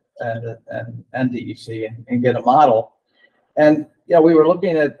department and DEC and get a model. And we were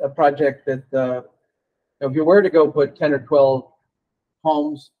looking at a project that if you were to go put 10 or 12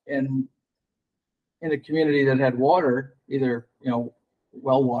 homes in a community that had water, either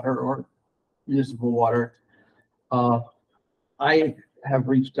well water or municipal water, I have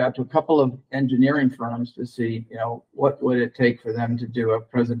reached out to a couple of engineering firms to see, what would it take for them to do a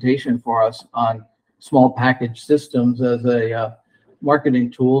presentation for us on small package systems as a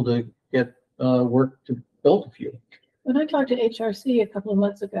marketing tool to get work to build a few. When I talked to HRC a couple of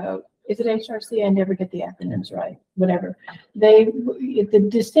months ago, is it HRC? I never get the acronyms right, whatever. The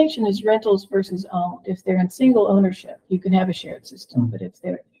distinction is rentals versus owned. If they're in single ownership, you can have a shared system, but if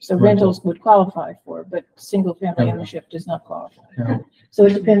they're, so rentals would qualify for, but single family ownership does not qualify. Yeah. So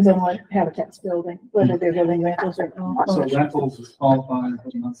it depends on what Habitat's building, whether they're building rentals or So ownership. rentals is qualifying,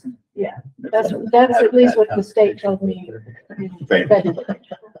 but nothing. Yeah, that's at least what the state told me.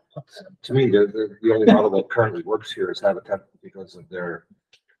 To me, the only model that currently works here is Habitat because of their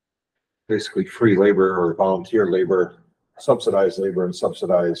basically free labor or volunteer labor, subsidized labor and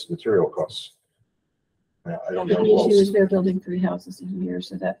subsidized material costs. I don't The know. issue is they're building 3 houses a year,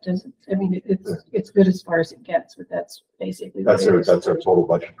 so that doesn't, I mean, it's good as far as it gets, but that's basically. what it is. That's our total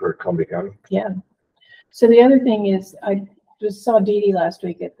budget for Columbia County. Yeah. So the other thing is, I just saw Dee Dee last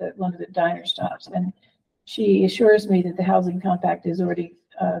week at one of the diner stops, and she assures me that the housing compact is already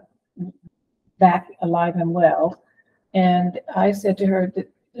back alive and well. And I said to her that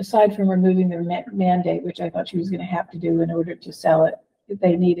aside from removing their mandate, which I thought she was going to have to do in order to sell it,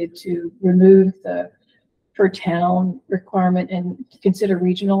 they needed to remove the per town requirement and consider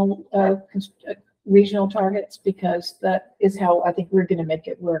regional targets, because that is how I think we're going to make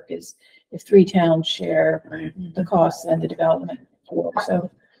it work, is if 3 towns share the costs and the development for. So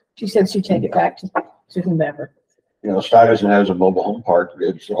she said she'd take it back to whomever. Stuyvesant has a mobile home park.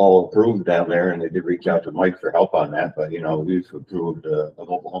 It's all approved down there, and they did reach out to Mike for help on that. But, we've approved a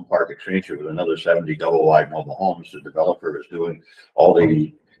mobile home park extension with another 70 double wide mobile homes. The developer is doing all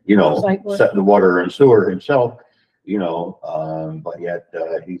the, set the water and sewer himself, but yet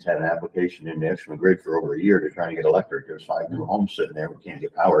he's had an application in National Grid for over a year to try and get electric. There's 5 new homes sitting there. We can't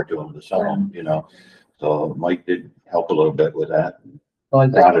get power to them to sell them, So Mike did help a little bit with that. Well,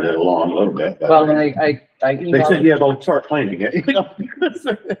 Prodded it along a little bit. But well, and I they said, yeah, they'll start planning it, 2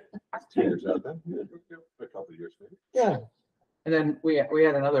 years out then, a couple of years maybe. Yeah. And then we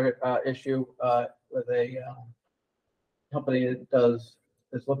had another issue with a company that is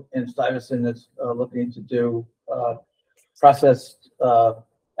in Stuyvesant that's looking to do processed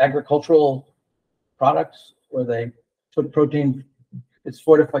agricultural products where they put protein. It's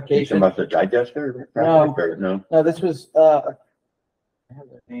fortification. About the digester? No, this was I have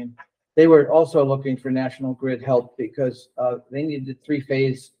their name. They were also looking for National Grid help because they needed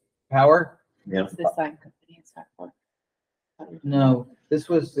 3-phase power. Yeah. This sign company is not for. No, this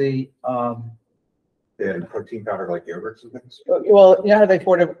was the They had protein powder like yogurts and things. well,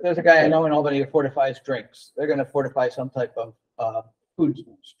 there's a guy I know in Albany who fortifies drinks. They're going to fortify some type of food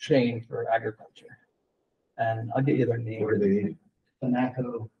chain for agriculture. And I'll get you their name. What do they need? The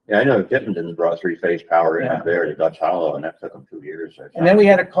NACO. Yeah, I know Tippington brought 3-phase power in up there to Dutch Hollow, and that took them 2 years. And then we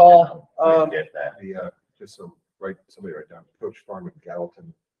had a call. Get that. Just somebody write down, Coach Farm in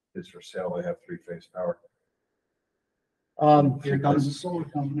Gallatin is for sale. They have 3-phase power. Here comes the solar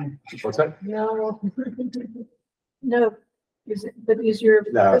company. What's that? No. No. Is it, but is your,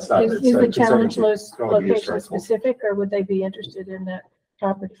 No, it's not. is the challenge it's gonna be location stressful. specific, or would they be interested in that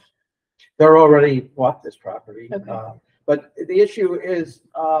property? They're already bought this property. Okay. But the issue is,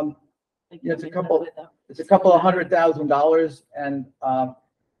 it's a couple of $100,000, and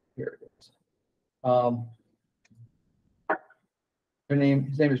here it is. His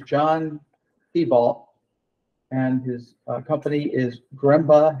name is John Thibault, and his company is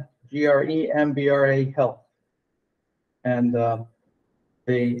Grembra, Grembra Health, and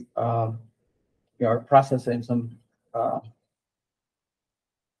they are processing some.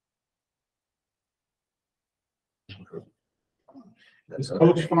 Is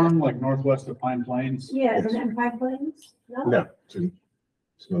Coach Farm like northwest of Pine Plains? Yeah, isn't it in Pine Plains? No, it's in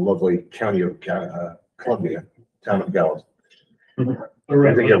the lovely county of Columbia, town of Gallatin. I think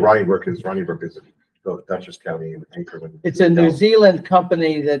Ronnybrook is the Dutchess County in Anchorman. It's a New Zealand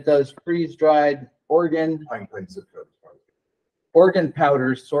company that does freeze-dried organ Pine Plains zip code. organ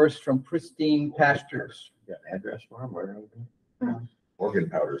powders sourced from pristine pastures. Got an address for them? Where? Organ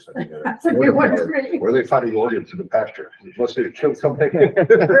powders. I think, That's a good one, really. Where are they finding organs in the pasture? Must they kill something?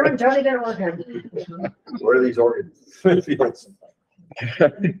 Ruin Johnny their organ. Where are these organs? I'm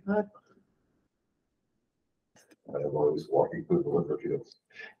always walking through the liver fields.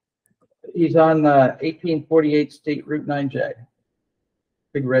 He's on 1848 State Route 9J.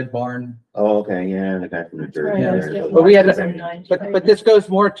 Big red barn. Oh, okay, yeah, the guy from New Jersey. Right, I was Yeah, getting But we had, lots of them. but this goes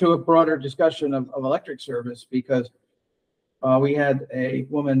more to a broader discussion of electric service, because we had a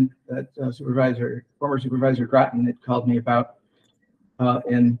woman that former Supervisor Groton had called me about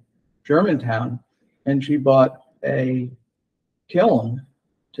in Germantown, and she bought a kiln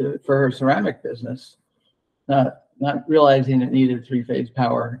for her ceramic business, not realizing it needed three-phase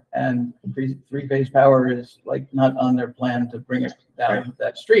power, and three-phase power is like not on their plan to bring it down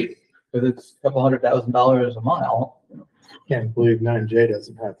that street, because it's a couple $100,000 a mile. Can't believe 9J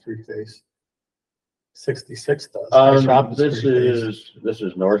doesn't have three-phase. 66 does. My shop This three-phase.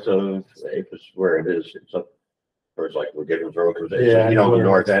 is north of Apis, where it is. It's up towards like Wiggins Road. Yeah, You know, the where it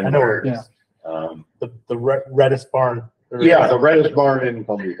north is. end. I know where it Yeah. is. The reddest barn. Yeah, the reddest barn in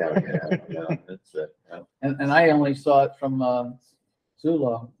Columbia County. Yeah, that's it. Yeah. And I only saw it from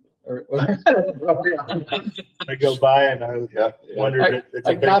Zula. I go by and I Yeah. wondered, it's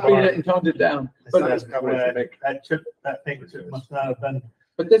I a big copied barn. it and toned it down. But But that thing must not have been.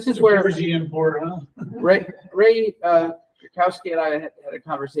 this is where Energy import, huh? Ray Krakowski and I had a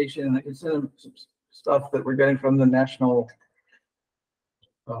conversation, and I can send him some stuff that we're getting from the National,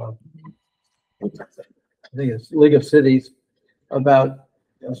 I think it's League of Cities, about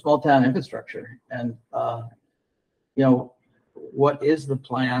small town infrastructure, and what is the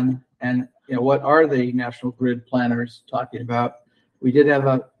plan, and what are the National Grid planners talking about? We did have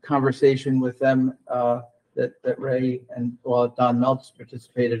a conversation with them that Ray and Don Meltz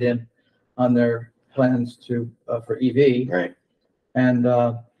participated in on their plans for EV. Right. And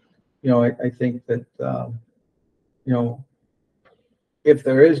I think that if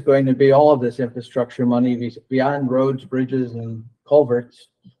there is going to be all of this infrastructure money beyond roads, bridges, and culverts,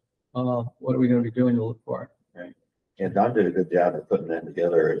 what are we going to be doing to look for it? Right. Yeah, Don did a good job of putting that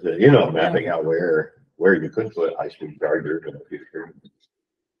together. Mapping out where you could put high-speed chargers in the future.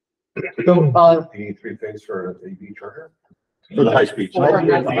 So, You need three-phase for an EV charger? For the high-speed. For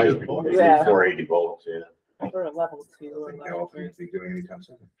charger, high-speed, yeah. 480 volts, yeah. For a level 2 or I think level they'll 3. be doing anytime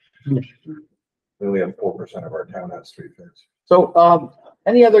soon. We only have 4% of our town has three-phase. So,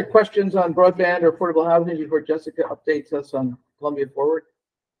 any other questions on broadband or affordable housing before Jessica updates us on Columbia Forward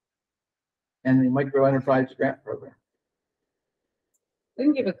and the micro enterprise grant program? We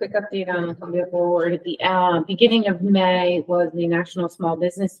can give a quick update on Columbia Forward. At the beginning of May was the National Small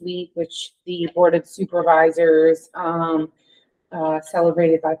Business Week, which the Board of Supervisors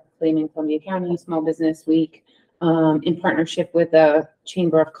celebrated by proclaiming Columbia County Small Business Week. In partnership with the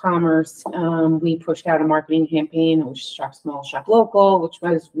Chamber of Commerce, we pushed out a marketing campaign, which is Shop Small, Shop Local, which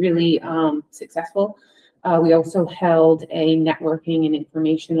was really successful. We also held a networking and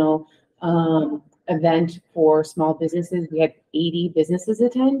informational event for small businesses. We had 80 businesses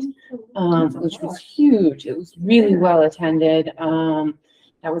attend, which was huge. It was really well attended.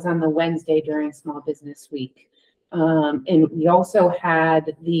 That was on the Wednesday during Small Business Week. And we also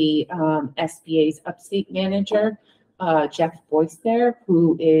had the SBA's upstate manager, Jeff Boyce there,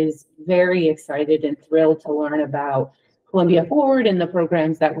 who is very excited and thrilled to learn about Columbia Forward and the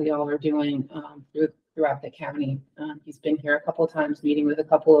programs that we all are doing throughout the county. He's been here a couple of times, meeting with a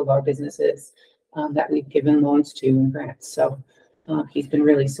couple of our businesses that we've given loans to and grants. So he's been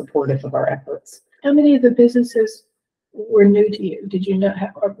really supportive of our efforts. How many of the businesses were new to you? Did you know,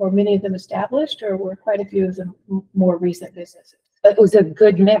 or many of them established, or were quite a few of them more recent businesses? It was a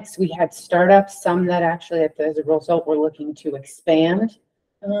good mix. We had startups, some that actually, as a result, were looking to expand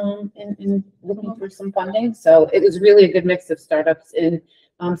and looking for some funding. So it was really a good mix of startups, and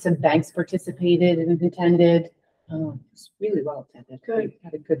some banks participated and attended. It was really well attended. Good. We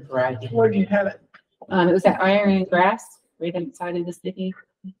had a good variety. Where did you have it? It was at Iron and Grass, right outside of the city.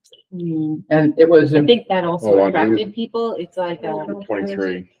 And it was, I think that also Oh, attracted people. It's like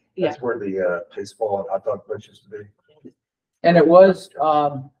 23. Yeah. That's where the baseball and hot dog place used to be. and it was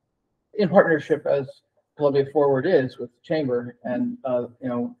in partnership, as Columbia Forward is, with the Chamber, and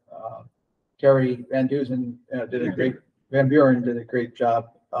Jerry Van Dusen Van Buren did a great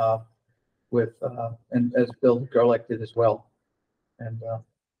job with and as Bill Garlick did as well. And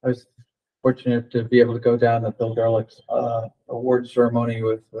I was fortunate to be able to go down to Bill Garlick's award ceremony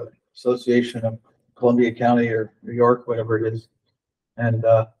with the Association of Columbia County or New York, whatever it is. And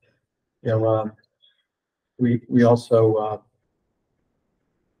we also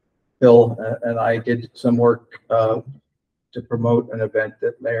Bill and I did some work to promote an event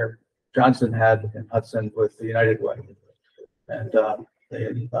that Mayor Johnson had in Hudson with the United Way. And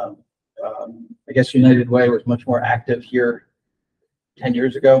I guess United Way was much more active here 10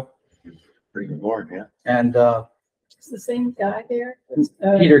 years ago. Pretty more, yeah. And It's the same guy there?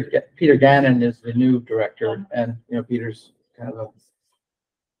 Peter Gannon is the new director, and Peter's kind of a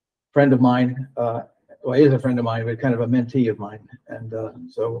friend of mine. Well, he is a friend of mine, but kind of a mentee of mine. And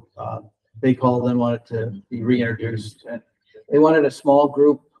so they called and wanted to be reintroduced. And they wanted a small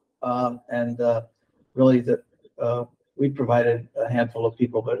group, and really we provided a handful of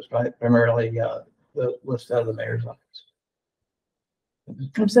people, but it's primarily the list out of the mayor's office.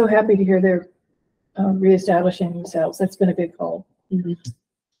 I'm so happy to hear they're reestablishing themselves. That's been a big goal.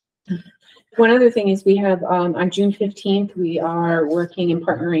 One other thing is we have, on June 15th, we are working and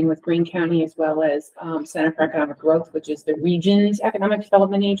partnering with Greene County as well as Center for Economic Growth, which is the region's economic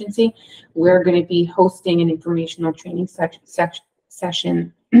development agency. We're going to be hosting an informational training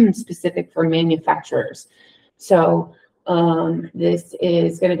session specific for manufacturers. So this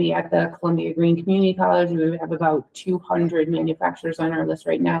is going to be at the Columbia Green Community College. We have about 200 manufacturers on our list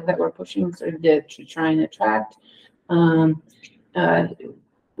right now that we're pushing sort of to try and attract.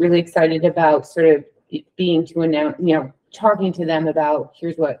 Really excited about sort of being to announce, talking to them about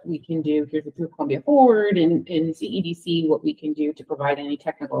here's what we can do, here's the Columbia Forward and CEDC, what we can do to provide any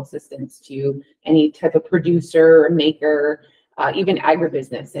technical assistance to any type of producer, maker, even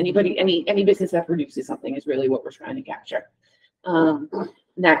agribusiness. Any business that produces something is really what we're trying to capture.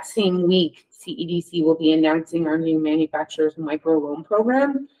 That same week, CEDC will be announcing our new manufacturers micro loan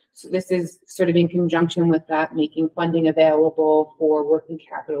program. So this is sort of in conjunction with that, making funding available for working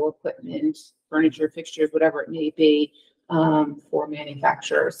capital equipment, furniture, fixtures, whatever it may be, for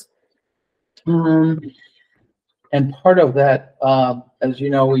manufacturers. And part of that, as you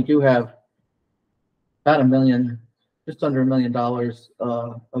know, we do have about just under $1 million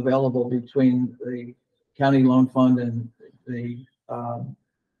available between the county loan fund and the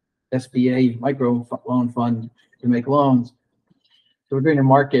SBA micro loan fund to make loans. So we're going to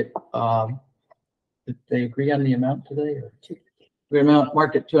market, did they agree on the amount today? Or we're going to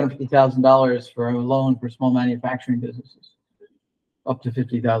market $250,000 for a loan for small manufacturing businesses, up to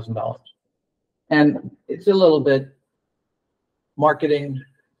 $50,000. And it's a little bit marketing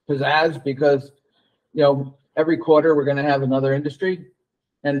pizzazz because, every quarter we're going to have another industry.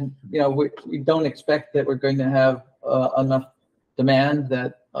 And, we don't expect that we're going to have enough demand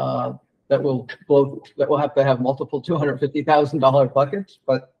that we'll have to have multiple $250,000 buckets,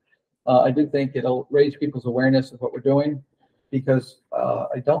 but I do think it'll raise people's awareness of what we're doing, because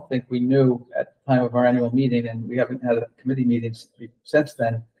I don't think we knew at the time of our annual meeting, and we haven't had a committee meeting since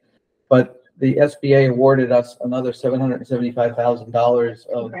then, but the SBA awarded us another $775,000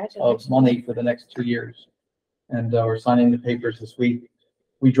 of money for the next 2 years, and we're signing the papers this week.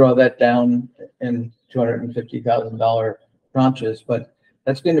 We draw that down in $250,000 tranches, but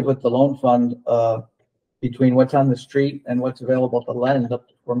that's going to put the loan fund between what's on the street and what's available to lend up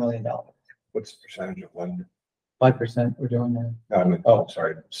to $4 million. What's the percentage of lend? 5% we're doing there. No,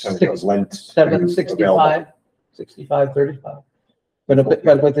 sorry. Percentage of lend. 65, 35.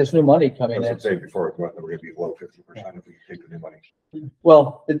 But with this new money coming in. I was saying before, we're going to be below 50% if we take the new money.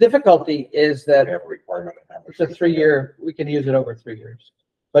 Well, the difficulty is that We have a requirement. it's a 3-year, we can use it over 3 years.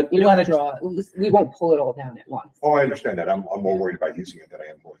 But we want to draw, We won't pull it all down at once. Oh, I understand that. I'm more worried about using it than I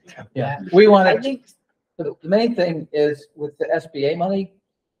am more. yeah, we want I to, think the main thing is with the SBA money,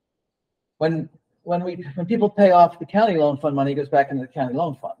 when people pay off the county loan fund money, it goes back into the county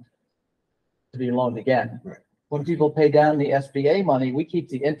loan fund to be loaned again. Right. When people pay down the SBA money, we keep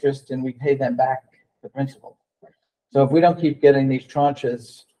the interest and we pay them back the principal. So if we don't keep getting these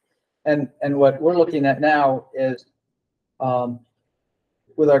tranches, and what we're looking at now is,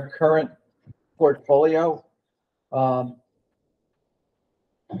 with our current portfolio,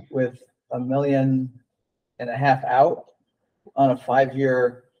 with $1.5 million out on a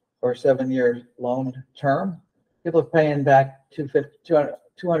 5-year or 7-year loan term, people are paying back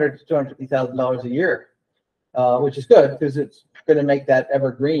 $250,000 a year, which is good because it's going to make that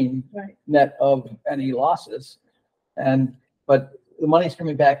evergreen net of any losses. But the money's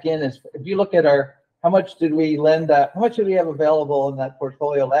coming back in. If you look at how much did we lend? How much did we have available in that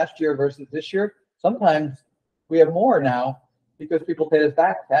portfolio last year versus this year? Sometimes we have more now because people paid us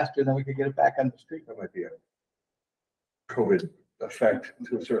back faster than we could get it back on the street. That might be a COVID effect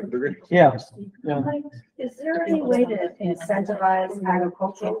to a certain degree. Yeah. Is there any way to incentivize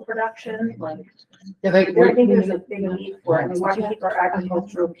agricultural production? Yeah, I think there's a big need for it. We want to keep our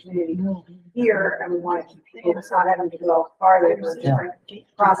agricultural community here, and we want to keep people not having to go farther for different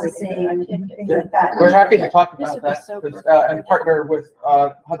processing and things like that. We're happy to talk about that and partner with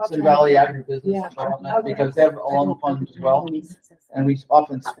Hudson Valley Agribusiness Development because they have a loan fund as well. And we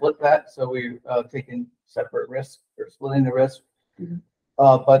often split that, so we're taking separate risks or splitting the risk.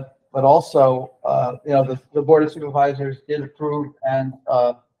 But also, the Board of Supervisors did approve, and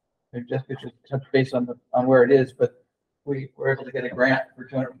just touch base on where it is, but we were able to get a grant for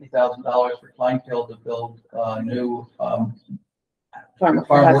 $250,000 for Kleinkill to build new Farm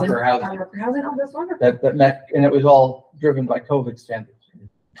farm housing. worker housing. Farmer housing, oh, that's wonderful. That met, and it was all driven by COVID standards.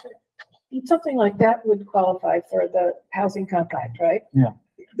 Something like that would qualify for the housing compact, right?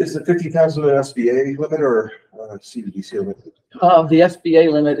 Is the 50,000 an SBA limit or CDBC limit? The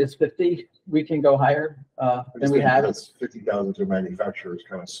SBA limit is 50. We can go higher, than we have. 50,000 to manufacturers,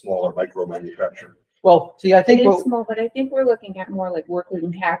 kind of smaller micro manufacturer. Well, see, I It think is what, small, but I think we're looking at more like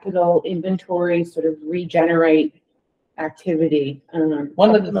working capital, inventory, sort of regenerate activity.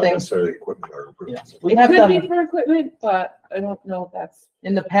 one of the Not things, necessarily equipment or improvements. we It have could be done, for equipment, but I don't know if that's.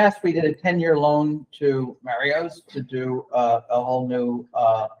 in the past, we did a 10-year loan to Mario's to do, a whole new,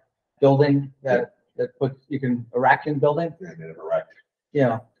 building that put, you can, a racking building. Yeah, they never racked.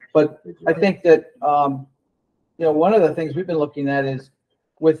 Yeah, but I think that, one of the things we've been looking at is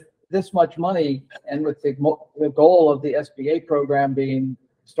with this much money and with the goal of the SBA program being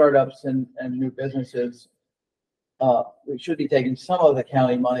startups and new businesses, we should be taking some of the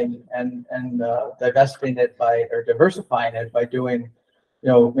county money and divesting it or diversifying it by doing,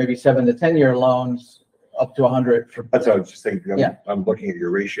 maybe 7 to 10-year loans up to 100 for. That's what I was just thinking. Yeah. I'm looking at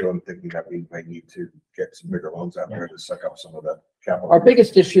your ratio and thinking that we might need to get some bigger loans out there to suck up some of that capital. Our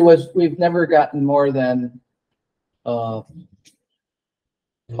biggest issue was we've never gotten more than 400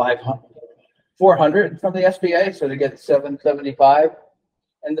 from the SBA, so to get 775.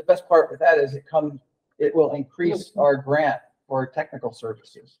 And the best part with that is it will increase our grant for technical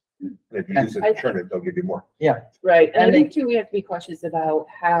services. If you use it to churn it, they'll give you more. Right, and I And think too, we have to be cautious about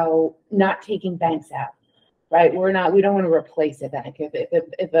how not taking banks out, right? We don't want to replace a bank.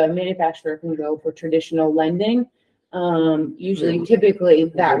 If a manufacturer can go for traditional lending, usually typically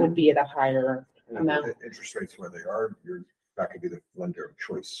that would be at a higher amount. With the interest rates where they are, you're not gonna be the lender of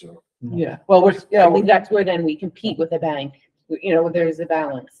choice, so. Yeah. Well, I think that's where then we compete with a bank, there's a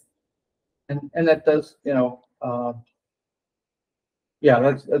balance. and that does, that's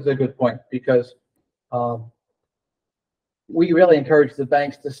a good point because we really encourage the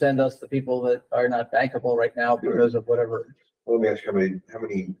banks to send us the people that are not bankable right now because of whatever. Let me ask you, how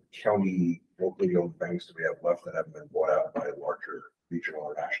many county locally owned banks do we have left that haven't been bought out by larger regional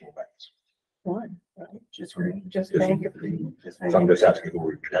or national banks? One, right? Just bank. So I'm just asking who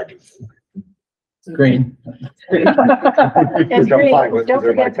we're projecting. Green. And Which I'm fine with, don't because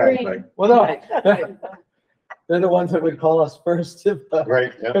they're my forget town green. bank. Well, no, they're the ones that would call us first if,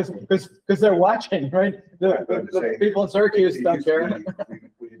 Right, yeah. because they're watching, right? But I'm just The saying, people in Syracuse it don't used to care. be,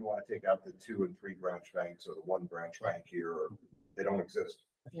 We didn't want to take out the 2 and 3 branch banks or the 1 branch bank here, or they don't exist.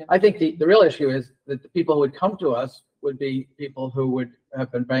 I think the real issue is that the people who would come to us would be people who would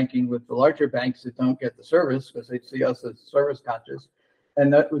have been banking with the larger banks that don't get the service because they see us as service conscious.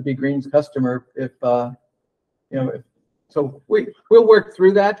 And that would be Green's customer so we'll work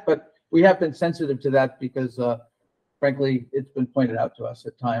through that, but we have been sensitive to that because frankly, it's been pointed out to us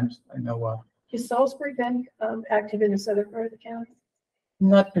at times. I know, Is Salisbury Bank active in the southern part of the county?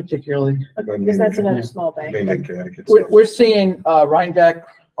 not particularly. Because that's another small bank. Mainly in Connecticut. We're seeing Rhinebeck,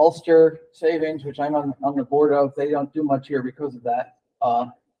 Ulster Savings, which I'm on the board of. They don't do much here because of that.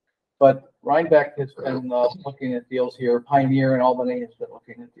 But Rhinebeck has been looking at deals here. Pioneer in Albany has been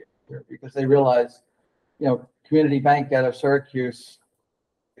looking at deals here because they realize, community bank out of Syracuse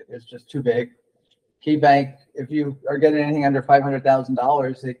is just too big. Key Bank, if you are getting anything under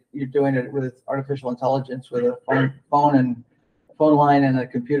 $500,000, you're doing it with artificial intelligence, with a phone line and a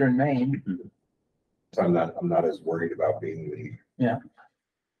computer in Maine. So I'm not as worried about being Yeah.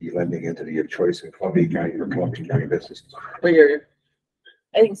 the lending entity of choice in Columbia County or Columbia County business. But you're,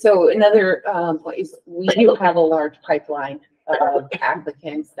 I think so. Another point is we do have a large pipeline of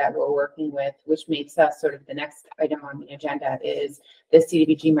applicants that we're working with, which makes us sort of the next item on the agenda is the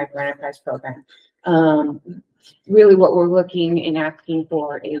CDBG microenterprise program. Really what we're looking and asking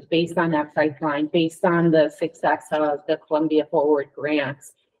for is based on that pipeline, based on the success of the Columbia Forward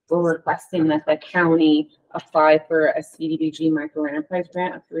grants, we're requesting that the county apply for a CDBG microenterprise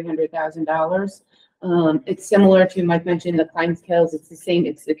grant of $300,000. It's similar to, Mike mentioned, the Klein Kills. It's the same.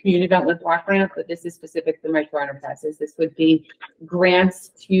 It's the community development block grant, but this is specific to microenterprises. This would be grants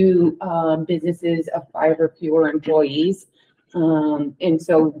to businesses of 5 or fewer employees. And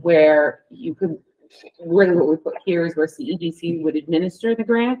so where you could, really what we put here is where CEDC would administer the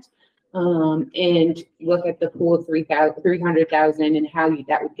grant and look at the pool of 300,000 and how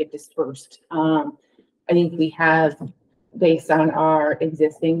that would get dispersed. I think we have, based on our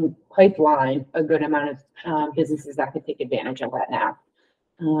existing pipeline, a good amount of businesses that could take advantage of that now.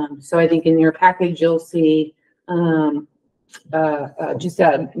 So I think in your package, you'll see just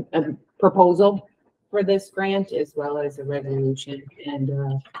a proposal for this grant as well as a resolution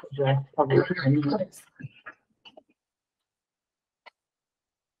and draft public hearing notice.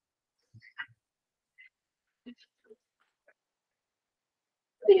 Do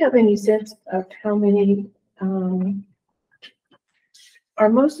you have any sense of how many, are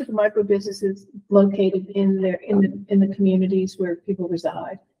most of the micro businesses located in the communities where people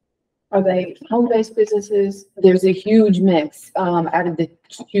reside? Are they home-based businesses? There's a huge mix. Out of the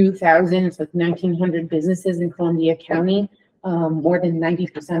 2,000, it's like 1,900 businesses in Columbia County. More than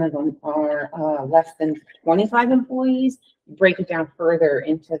 90% of them are less than 25 employees. Break it down further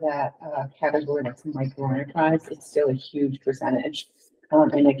into that category, that's micro enterprise. It's still a huge percentage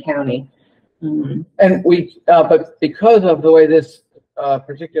in the county. And we, but because of the way this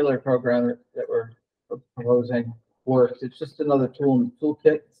particular program that we're proposing works, it's just another tool in the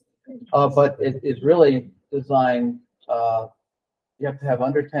toolkit. But it is really designed, you have to have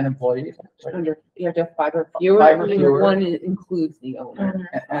under 10 employees. Right? You have to have 5 or fewer. 5 or fewer. One includes the owner.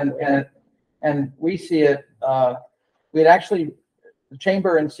 And we see it, we'd actually, the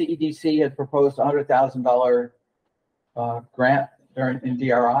Chamber and CEDC had proposed a $100,000 grant in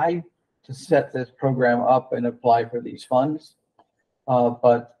DRI to set this program up and apply for these funds.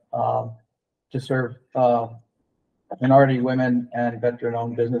 But to serve minority women and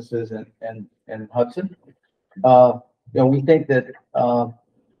veteran-owned businesses in Hudson. We think that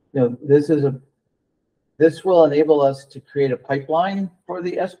this will enable us to create a pipeline for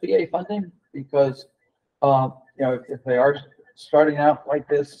the SBA funding because if they are starting out like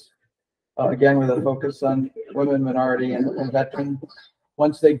this, again with a focus on women, minority, and veteran,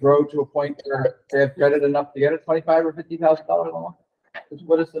 once they grow to a point where they have credit enough to get a $25,000 or $50,000 loan,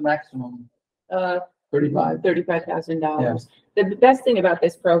 what is the maximum? $35,000. The best thing about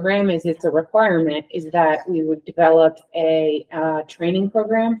this program is it's a requirement is that we would develop a training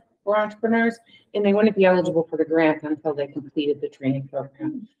program for entrepreneurs, and they wouldn't be eligible for the grant until they completed the training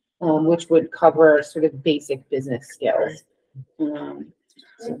program, which would cover sort of basic business skills. I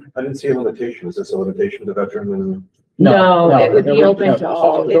didn't see a limitation. Is this a limitation to veteran and? No, it would be open to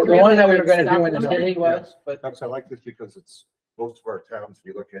all. The one that we were going to do in the city was, but I like this because it's most of our towns, if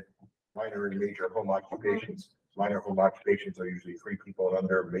you look at minor and major home occupations, minor home occupations are usually 3 people and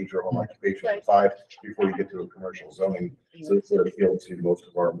under, major home occupations are 5 before you get to a commercial zoning. So it's sort of appeal to most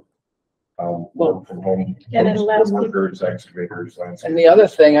of our work from home And it allows workers, excavators, and the other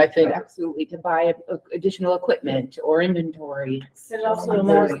thing I think, Absolutely, to buy additional equipment or inventory. It also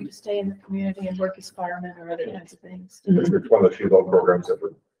allows them to stay in the community and work as firemen or other kinds of things. it's one of the few loan programs that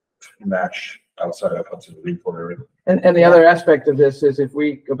would match outside of Hudson Newport area. and the other aspect of this is if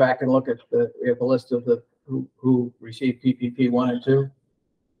we go back and look at we have a list of the who received PPP 1 and 2.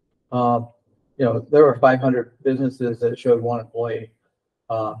 There were 500 businesses that showed 1 employee.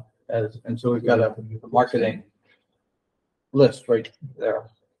 And so we've got a marketing list right there.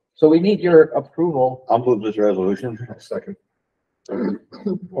 So we need your approval. I'll move this resolution. Second.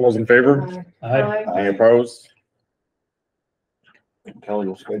 All those in favor? Aye. Any opposed? Kelly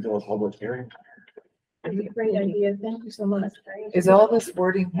will schedule a public hearing. Great idea. Thank you so much. Is all this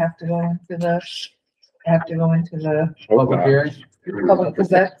wording have to go into the Public hearing. public, because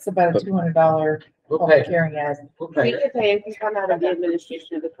that's about a $200 We'll public pay. hearing ad. We Okay. could pay if you come out of the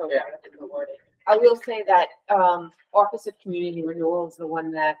administration of the program. I will say that Office of Community Renewal is the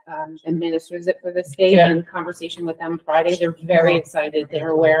one that administers it for the state. Yeah. In conversation with them Friday, they're very excited. They're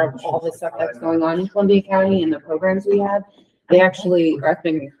aware of all the stuff that's going on in Columbia County and the programs we have. They actually have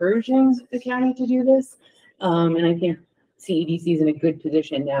been encouraging the county to do this. And I think CEDC is in a good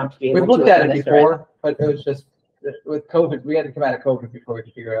position now to be able to. We've looked at it open this before, but it was just with COVID, we had to come out of COVID before we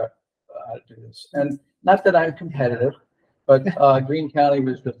could figure out how to do this. And not that I'm competitive, but Greene County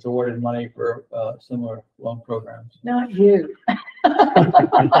was just awarded money for similar loan programs. Not you.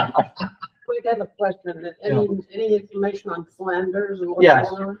 We got a question. Any information on Flanders and what's Yes.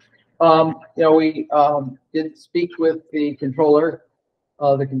 going on? We did speak with the controller.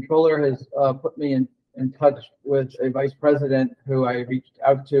 The controller has put me in touch with a vice president who I reached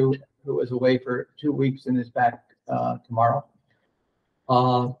out to, who was away for 2 weeks and is back tomorrow.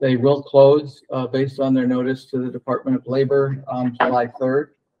 They will close based on their notice to the Department of Labor on July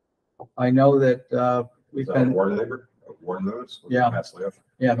 3rd. I know that we've been. Warren labor, Warren notice. Yeah. Mass layoff.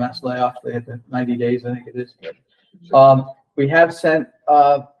 Yeah, mass layoff. They had the 90 days, I think it is. We have sent,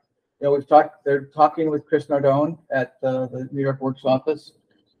 they're talking with Chris Nardone at the New York Works office.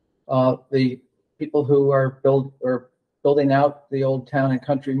 The people who are building out the Old Town and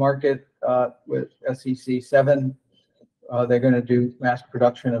Country Market with SEC 7. They're going to do mass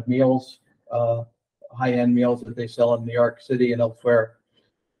production of meals, high-end meals that they sell in New York City and elsewhere.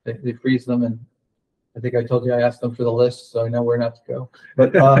 They freeze them and I think I told you I asked them for the list, so I know where not to go.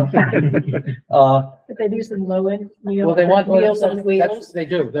 But, But they do some low end meals. well, they want, Meals on Wheels. that's, they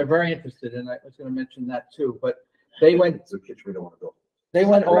do. They're very interested, and I was going to mention that too. But they went, It's a kitchen we don't want to go. they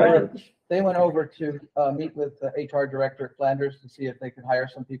went over to meet with the HR director at Flanders to see if they could hire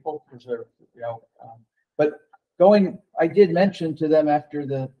some people because they're, but I did mention to them after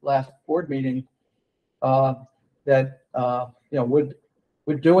the last board meeting that would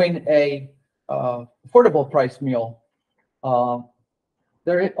doing a affordable price meal.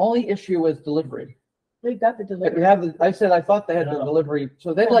 Their only issue was delivery. We got the delivery. We have, I said, I thought they had the delivery,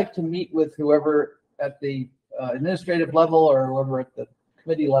 so they'd like to meet with whoever at the administrative level or whoever at the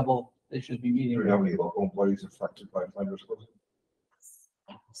committee level they should be meeting. Do you have any local employees affected by Flanders?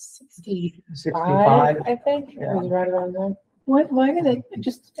 65, I think. Yeah. It was right around there. Why are they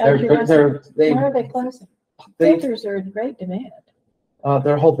just? They're- they- Why are they closing? they- Filters are in great demand.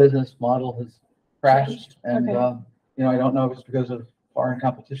 Their whole business model has crashed, and Okay. I don't know if it's because of foreign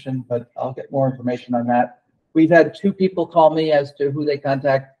competition, but I'll get more information on that. We've had 2 people call me as to who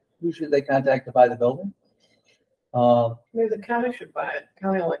should they contact to buy the building. Maybe the county should buy it.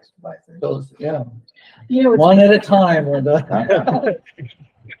 County likes to buy things. So, yeah, You know, it's one at a time, Linda.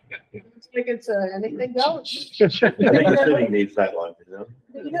 It's like it's anything goes. I think the city needs that one,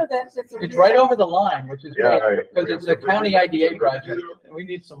 that's. It's right over the line, which is Yeah, great, right. because it's a county IDA project, and we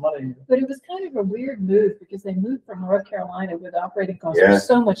need some money. But it was kind of a weird move because they moved from North Carolina with operating costs Yeah. were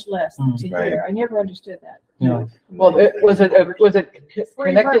so much less to Right. here. I never understood that. Yeah. Well, was it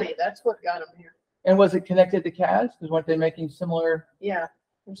Free connected, money, that's what got them here. and was it connected to CAS? Because weren't they making similar, Yeah, it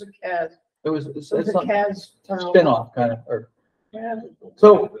was a CAS. it was It was it's a some CAS turnover. spin-off kind of, or, Yeah.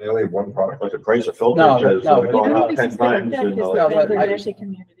 so, They only have one product. but the price of filters No, has no, gone You know, up this 10 is gonna times. affect in this the- No, but I- Bangladeshi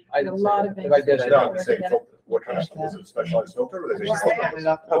community. I A didn't lot say of that. If I did, things. I No, work I'm saying, together. what kind of, is it a specialized filter or is it just?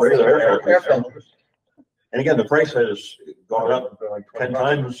 Regular air Air filters. filters. And again, the price has gone up Like 10 $20.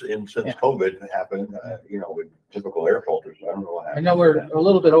 times since Yeah. COVID happened, with typical air filters. I don't know what I happened. know we're a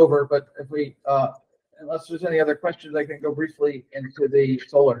little bit over, but if we, unless there's any other questions, I can go briefly into the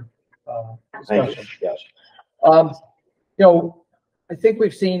solar Thank you. discussion. Yes. I think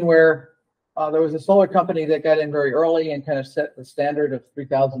we've seen where there was a solar company that got in very early and kind of set the standard of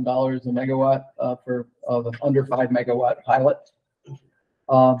 $3,000 a megawatt for the under 5 megawatt pilot.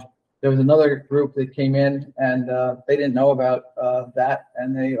 There was another group that came in and they didn't know about that,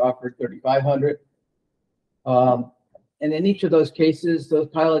 and they offered 3,500. And in each of those cases, those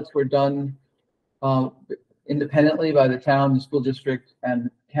pilots were done independently by the town, the school district, and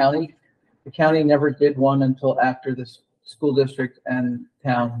county. The county never did one until after the school district and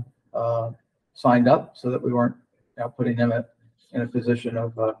town signed up, so that we weren't putting them in a position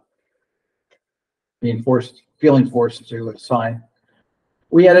of feeling forced to sign.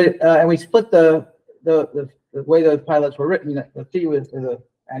 We had and we split the way those pilots were written. The fee was the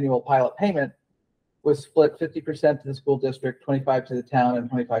annual pilot payment was split 50% to the school district, 25 to the town, and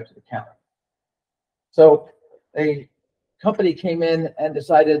 25 to the county. So a company came in and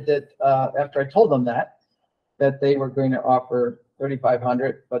decided that after I told them that they were going to offer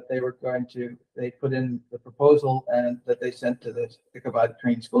 3,500, but they put in the proposal and that they sent to the Ichabod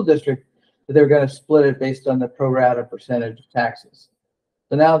Crane School District that they were going to split it based on the pro rata percentage of taxes.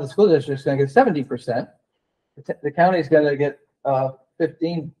 So now the school district's going to get 70%. The county's going to get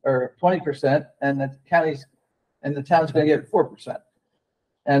 15 or 20%, and the town's going to get 4%.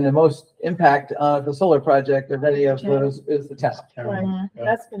 And the most impact on the solar project of any of those is the town. Right.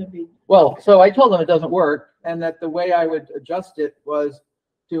 That's gonna be. Well, so I told them it doesn't work, and that the way I would adjust it was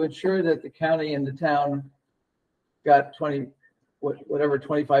to ensure that the county and the town got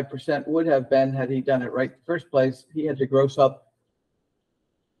 25% would have been had he done it right in the first place. He had to gross up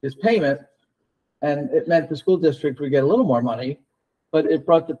his payment, and it meant the school district would get a little more money, but it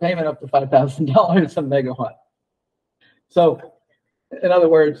brought the payment up to $5,000 a megawatt. So, in other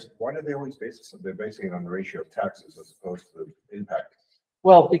words, Why did they always base this? They're basing it on the ratio of taxes as opposed to the impact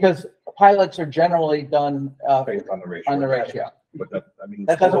well, because pilots are generally done based on the ratio. on the of taxes. ratio. But that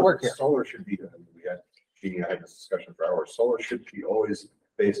doesn't solar- work here. Solar should be, I had this discussion for hours. Solar should be always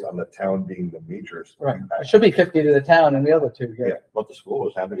based on the town being the major. Right. It should be 50 to the town and the other two. Yeah. But the school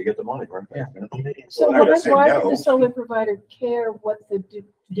was happy to get the money, right? Yeah. So Well, I would say why no. did the solar provider care what the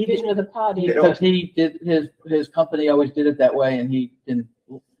division of the pot is? Because he did his company always did it that way, and he didn't.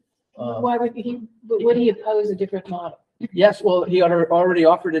 Would he oppose a different model? Yes, well, he already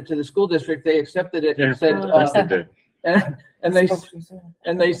offered it to the school district. They accepted it and said, and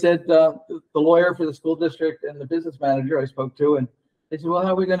they said the lawyer for the school district and the business manager I spoke to, and they said, well,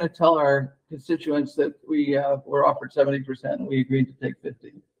 how are we going to tell our constituents that we were offered 70% and we agreed to take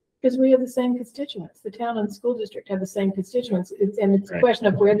 50? Because we have the same constituents. The town and the school district have the same constituents. And it's a question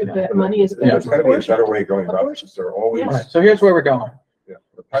of where the money is. There's gotta be a better way going about this. They're always, All right, so here's where we're going. yeah,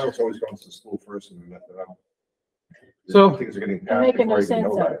 the pilot's always going to the school first and then, So- things are getting They're passed making no before you even know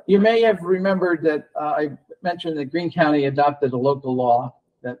sense about of it. You may have remembered that I mentioned that Greene County adopted a local law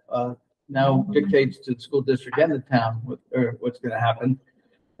that now dictates to the school district and the town what's going to happen.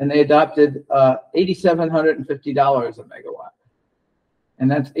 And they adopted $8,750 a megawatt. And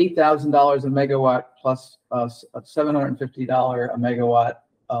that's $8,000 a megawatt plus a $750 a megawatt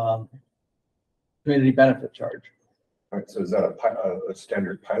community benefit charge. All right, so is that a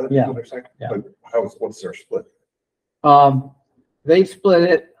standard pilot? Yeah. Is what they're saying? Yeah. But what's their split? They split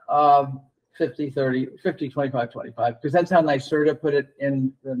it 50-30, 50, 25, 25, because that's how NYSERDA put it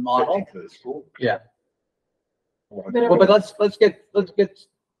in the model. 50 to the school? Yeah. But Well, but let's get,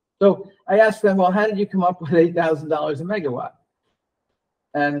 so I asked them, well, how did you come up with $8,000 a megawatt?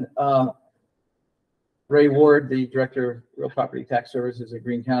 And Ray Ward, the director of real property tax services at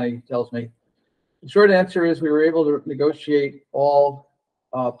Greene County, tells me, the short answer is we were able to negotiate all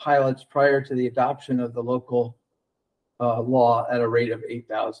pilots prior to the adoption of the local law at a rate of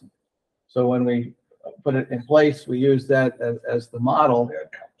 8,000. So when we put it in place, we used that as the model.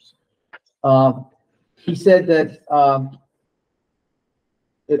 He said that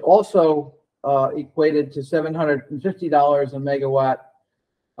it also equated to $750 a megawatt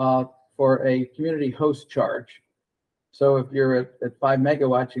for a community host charge. So if you're at 5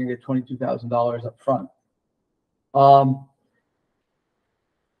 megawatts, you can get $22,000 up front.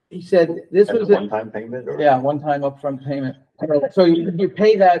 He said this As a was one-time payment or? yeah, one-time upfront payment. So you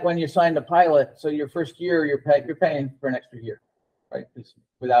pay that when you sign the pilot. So your first year, you're paying for an extra year, right? It's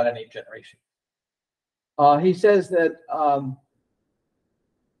without any generation. He says that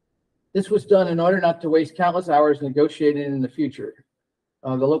this was done in order not to waste countless hours negotiating in the future.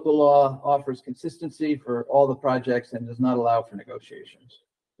 The local law offers consistency for all the projects and does not allow for negotiations.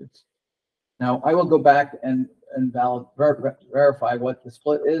 Now, I will go back and verify what the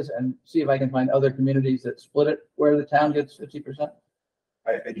split is and see if I can find other communities that split it where the town gets 50%.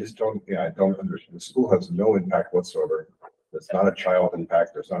 I just don't, I don't understand. The school has no impact whatsoever. It's not a child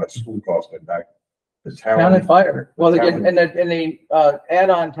impact. There's not a school cost impact. The Town and fire. Well, town- and the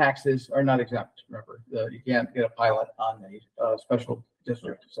add-on taxes are not exempt, remember. You can't get a pilot on the special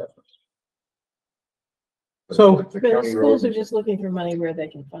district assessments. So the But county schools are road- just looking for money where they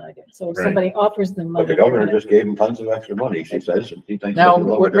can find it. So if Right. somebody offers them But money. the governor just gave him tons of extra money, she says, and he thinks. now, they can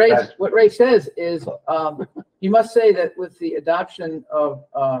lower their tax. what Ray says is, you must say that with the adoption of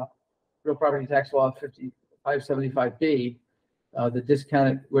real property tax law 5575B, the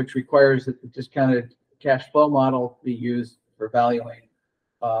discounted, which requires that the discounted cash flow model be used for valuing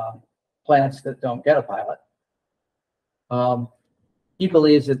plants that don't get a pilot. He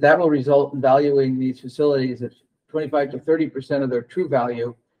believes that that will result in valuing these facilities at 25 to 30% of their true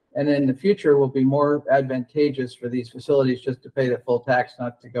value, and in the future will be more advantageous for these facilities just to pay the full tax,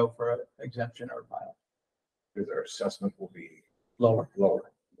 not to go for an exemption or a pilot. Because their assessment will be Lower.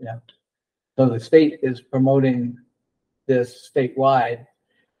 lower. So the state is promoting this statewide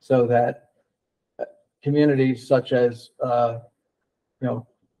so that communities such as,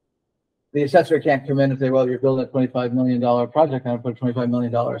 the assessor can't come in and say, well, you're building a $25 million project, I'm gonna put a $25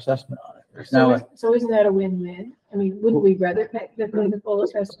 million assessment on it. There's now So isn't that a win-win? I mean, wouldn't we rather pay the full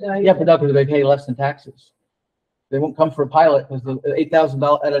assessed value? yeah, but no, because they pay less in taxes. They won't come for a pilot because the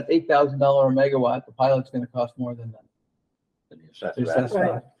 $8,000 at an $8,000 a megawatt, the pilot's going to cost more than And the assessor the has-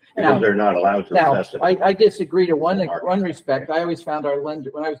 Right. Because they're not allowed to Now, assess it. I disagree to one respect. I always found our lender,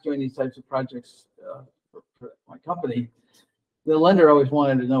 when I was doing these types of projects for my company, the lender always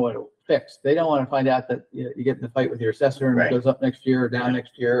wanted to know what it fixed. They don't want to find out that you get in a fight with your assessor and it Right. goes up next year or down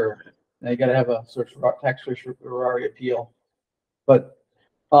next year, or you got to have a sort of tax certiorari appeal. But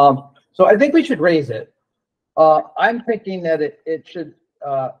so I think we should raise it. I'm thinking that it should,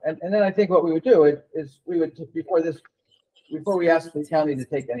 and then I think what we would do is we would, before we ask the county to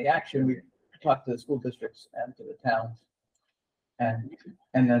take any action, we talk to the school districts and to the towns and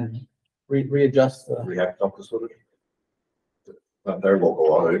then readjust the. We have to help us with it. Not their local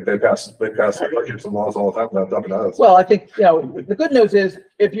law. They pass budgets and laws all the time. Not dumping us. Well, I think, the good news is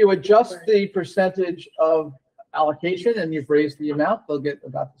if you adjust the percentage of allocation and you've raised the amount, they'll get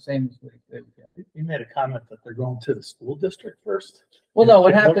about the same as they would get. You made a comment that they're going to the school district first. Well, no,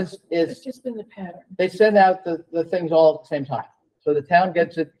 what happens It's is just been the pattern. they send out the things all at the same time. So the town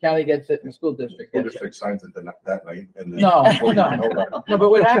gets it, county gets it, and the school district School gets it. district signs it that night. And then No, before you no. know about it. No, but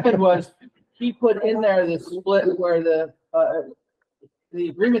what happened was he put in there the split where the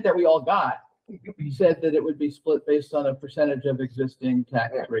agreement that we all got said that it would be split based on a percentage of existing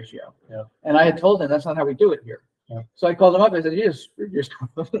tax ratio. Yeah. And I had told him that's not how we do it here. Yeah. So I called him up and said, you just screwed yourself.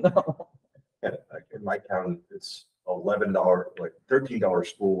 No. Yeah, like in my town, it's $11, like $13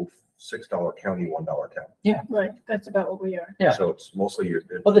 school, $6 county, $1 town. Right, that's about what we are. Yeah. So it's mostly your.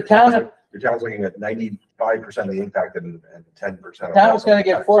 Well, the town, Your town's looking at 95% of the impact and 10%. the town's gonna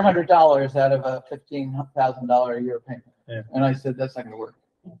get $400 out of a $15,000 a year payment. Yeah. And I said, that's not gonna work.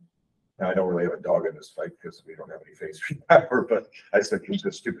 Now, I don't really have a dog in this fight because we don't have any face power, but I said it's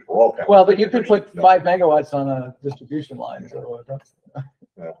just stupid for all towns. Well, but you could put 5 megawatts on a distribution line, so.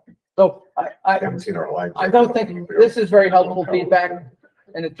 Yeah. So I haven't seen our lines. I don't think this is very helpful feedback,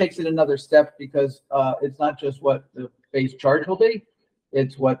 and it takes it another step because it's not just what the base charge will be,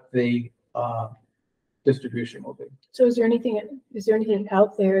 it's what the distribution will be. So is there anything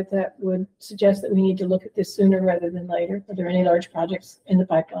out there that would suggest that we need to look at this sooner rather than later? Are there any large projects in the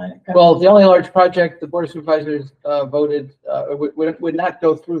pipeline? Well, the only large project the Board of Supervisors voted would not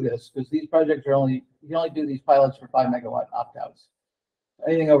go through this because these projects are you can only do these pilots for 5 megawatt opt-outs.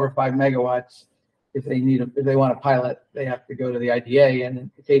 Anything over 5 megawatts, if they want to pilot, they have to go to the IDA. And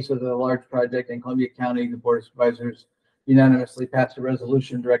in the case of the large project in Columbia County, the Board of Supervisors unanimously passed a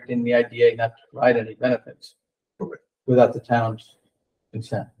resolution directing the IDA not to provide any benefits without the town's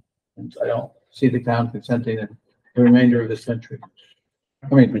consent. And I don't see the town consenting in the remainder of this century.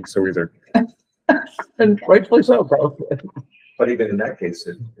 I mean, So either. and rightfully so, probably. But even in that case,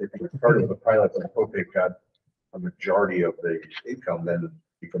 if you're part of the pilot, I hope they've got a majority of the income, then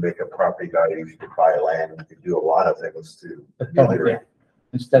you can make a property value, you can buy land, you can do a lot of things to Yeah.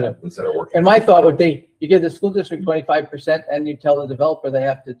 Instead of working. And my thought would be, you give the school district 25% and you tell the developer they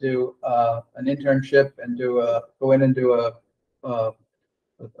have to do an internship and go in and do a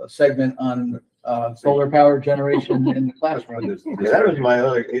segment on solar power generation in the classroom. Yeah, that was my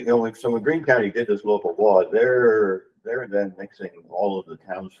other, so when Greene County did this local law, they're then mixing all of the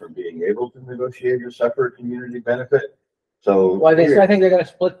towns from being able to negotiate a separate community benefit. So Well, I think they're gonna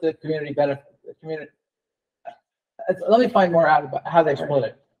split the community benefit, let me find more out about how they split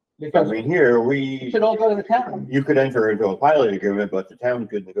it. I Because mean, here it should all go to the town. you could enter into a pilot agreement, but the town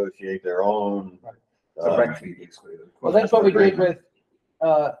could negotiate their own. Well, that's what we did with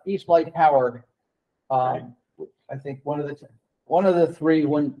East Light Power. I think one of the three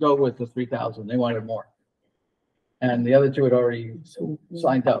wouldn't go with the 3,000. They wanted more. And the other two had already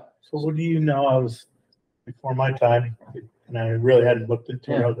signed up. So what do you know? I was before my time, and I really hadn't looked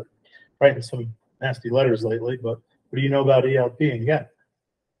into it. I was writing some nasty letters lately, but what do you know about ELP and GET?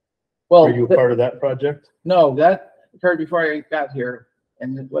 Well, Were you a part of that project? No, that occurred before I got here.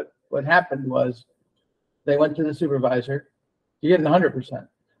 And what happened was they went to the supervisor. You're getting 100%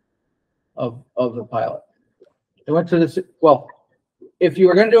 of the pilot. They went to if you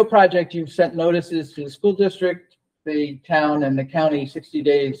were going to do a project, you sent notices to the school district, the town, and the county 60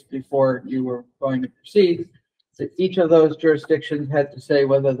 days before you were going to proceed. So each of those jurisdictions had to say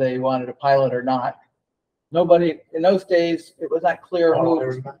whether they wanted a pilot or not. Nobody in those days, it was not clear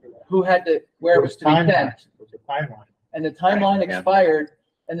who had to, where it was to be sent. And the timeline expired,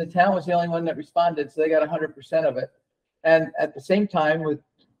 and the town was the only one that responded, so they got 100% of it. And at the same time, with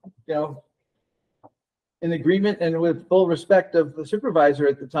in agreement and with full respect of the supervisor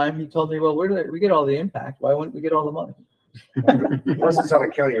at the time, he told me, well, we get all the impact. Why wouldn't we get all the money? Unless it's on a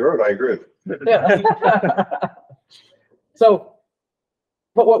county road, I agree. Yeah. So,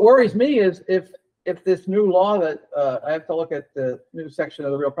 but what worries me is if this new law that I have to look at the new section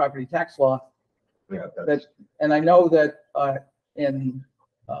of the real property tax law. Yeah. And I know that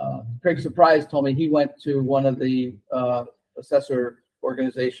Craig Surprise told me he went to one of the assessor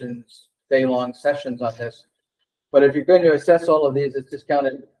organizations day-long sessions on this. But if you're going to assess all of these, it's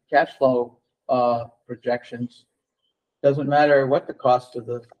discounted cash flow projections. Doesn't matter what the cost of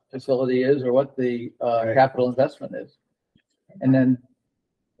the facility is or what the capital investment is. And then,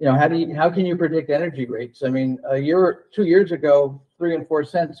 how can you predict energy rates? I mean, 2 years ago, 3 and 4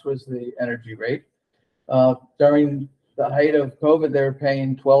 cents was the energy rate. During the height of COVID, they were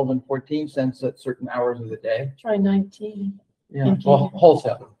paying 12 and 14 cents at certain hours of the day. Try 19. Yeah, well,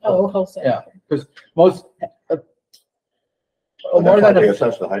 wholesale. Oh, wholesale. Yeah, because most. More than they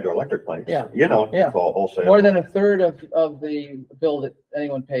assess the hydroelectric plants. Yeah. It's all wholesale. More than a third of the bill that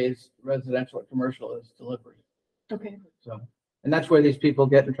anyone pays, residential or commercial, is delivery. Okay. So, and that's where these people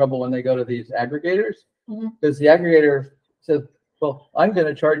get in trouble when they go to these aggregators, Mhm. because the aggregator says, well, I'm going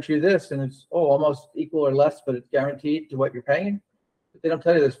to charge you this, and it's almost equal or less, but it's guaranteed to what you're paying. But they don't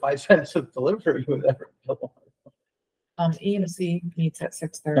tell you there's 5 cents of delivery with every bill. EMC meets at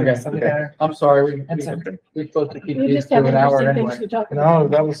 6:30. Okay. So we gotta. I'm sorry. That's okay. We're supposed to keep We these just to have an hour interesting anyway. things to talk about.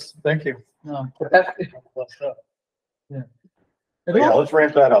 No, thank you. No, but that's, Yeah. But yeah, let's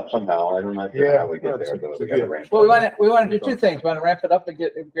ramp that up somehow. I don't know Yeah, how we get there, but we gotta ramp. well, it up. we want to do two things. We want to ramp it up and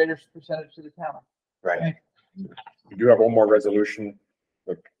get a greater percentage to the town. Right. We do have one more resolution.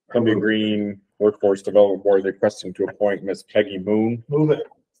 The Columbia Green Workforce Development Board requesting to appoint Miss Peggy Moon. Move it.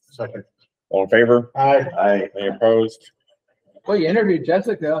 Second. All in favor? Aye. Any opposed? Well, you interviewed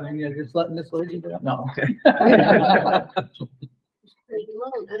Jessica, and you're just letting this lady do it? No.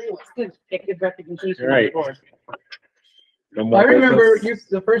 Good, get good representation. All right. No more I remember business?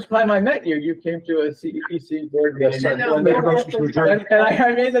 the first time I met you, you came to a CEPC board meeting. Yes, And Make a motion to adjourn.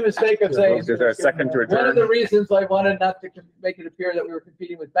 I made the mistake of saying, Is there a second to one of the adjourn? reasons I wanted not to make it appear that we were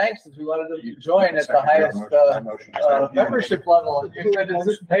competing with banks is we wanted them to join at the highest, membership level. And you said, is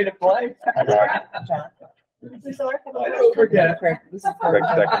this pay to play? Don't forget it. Greg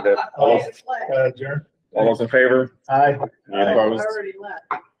seconded. Adjourn. All those in favor? Aye. Any opposed? Already left.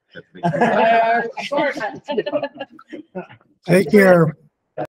 Take care.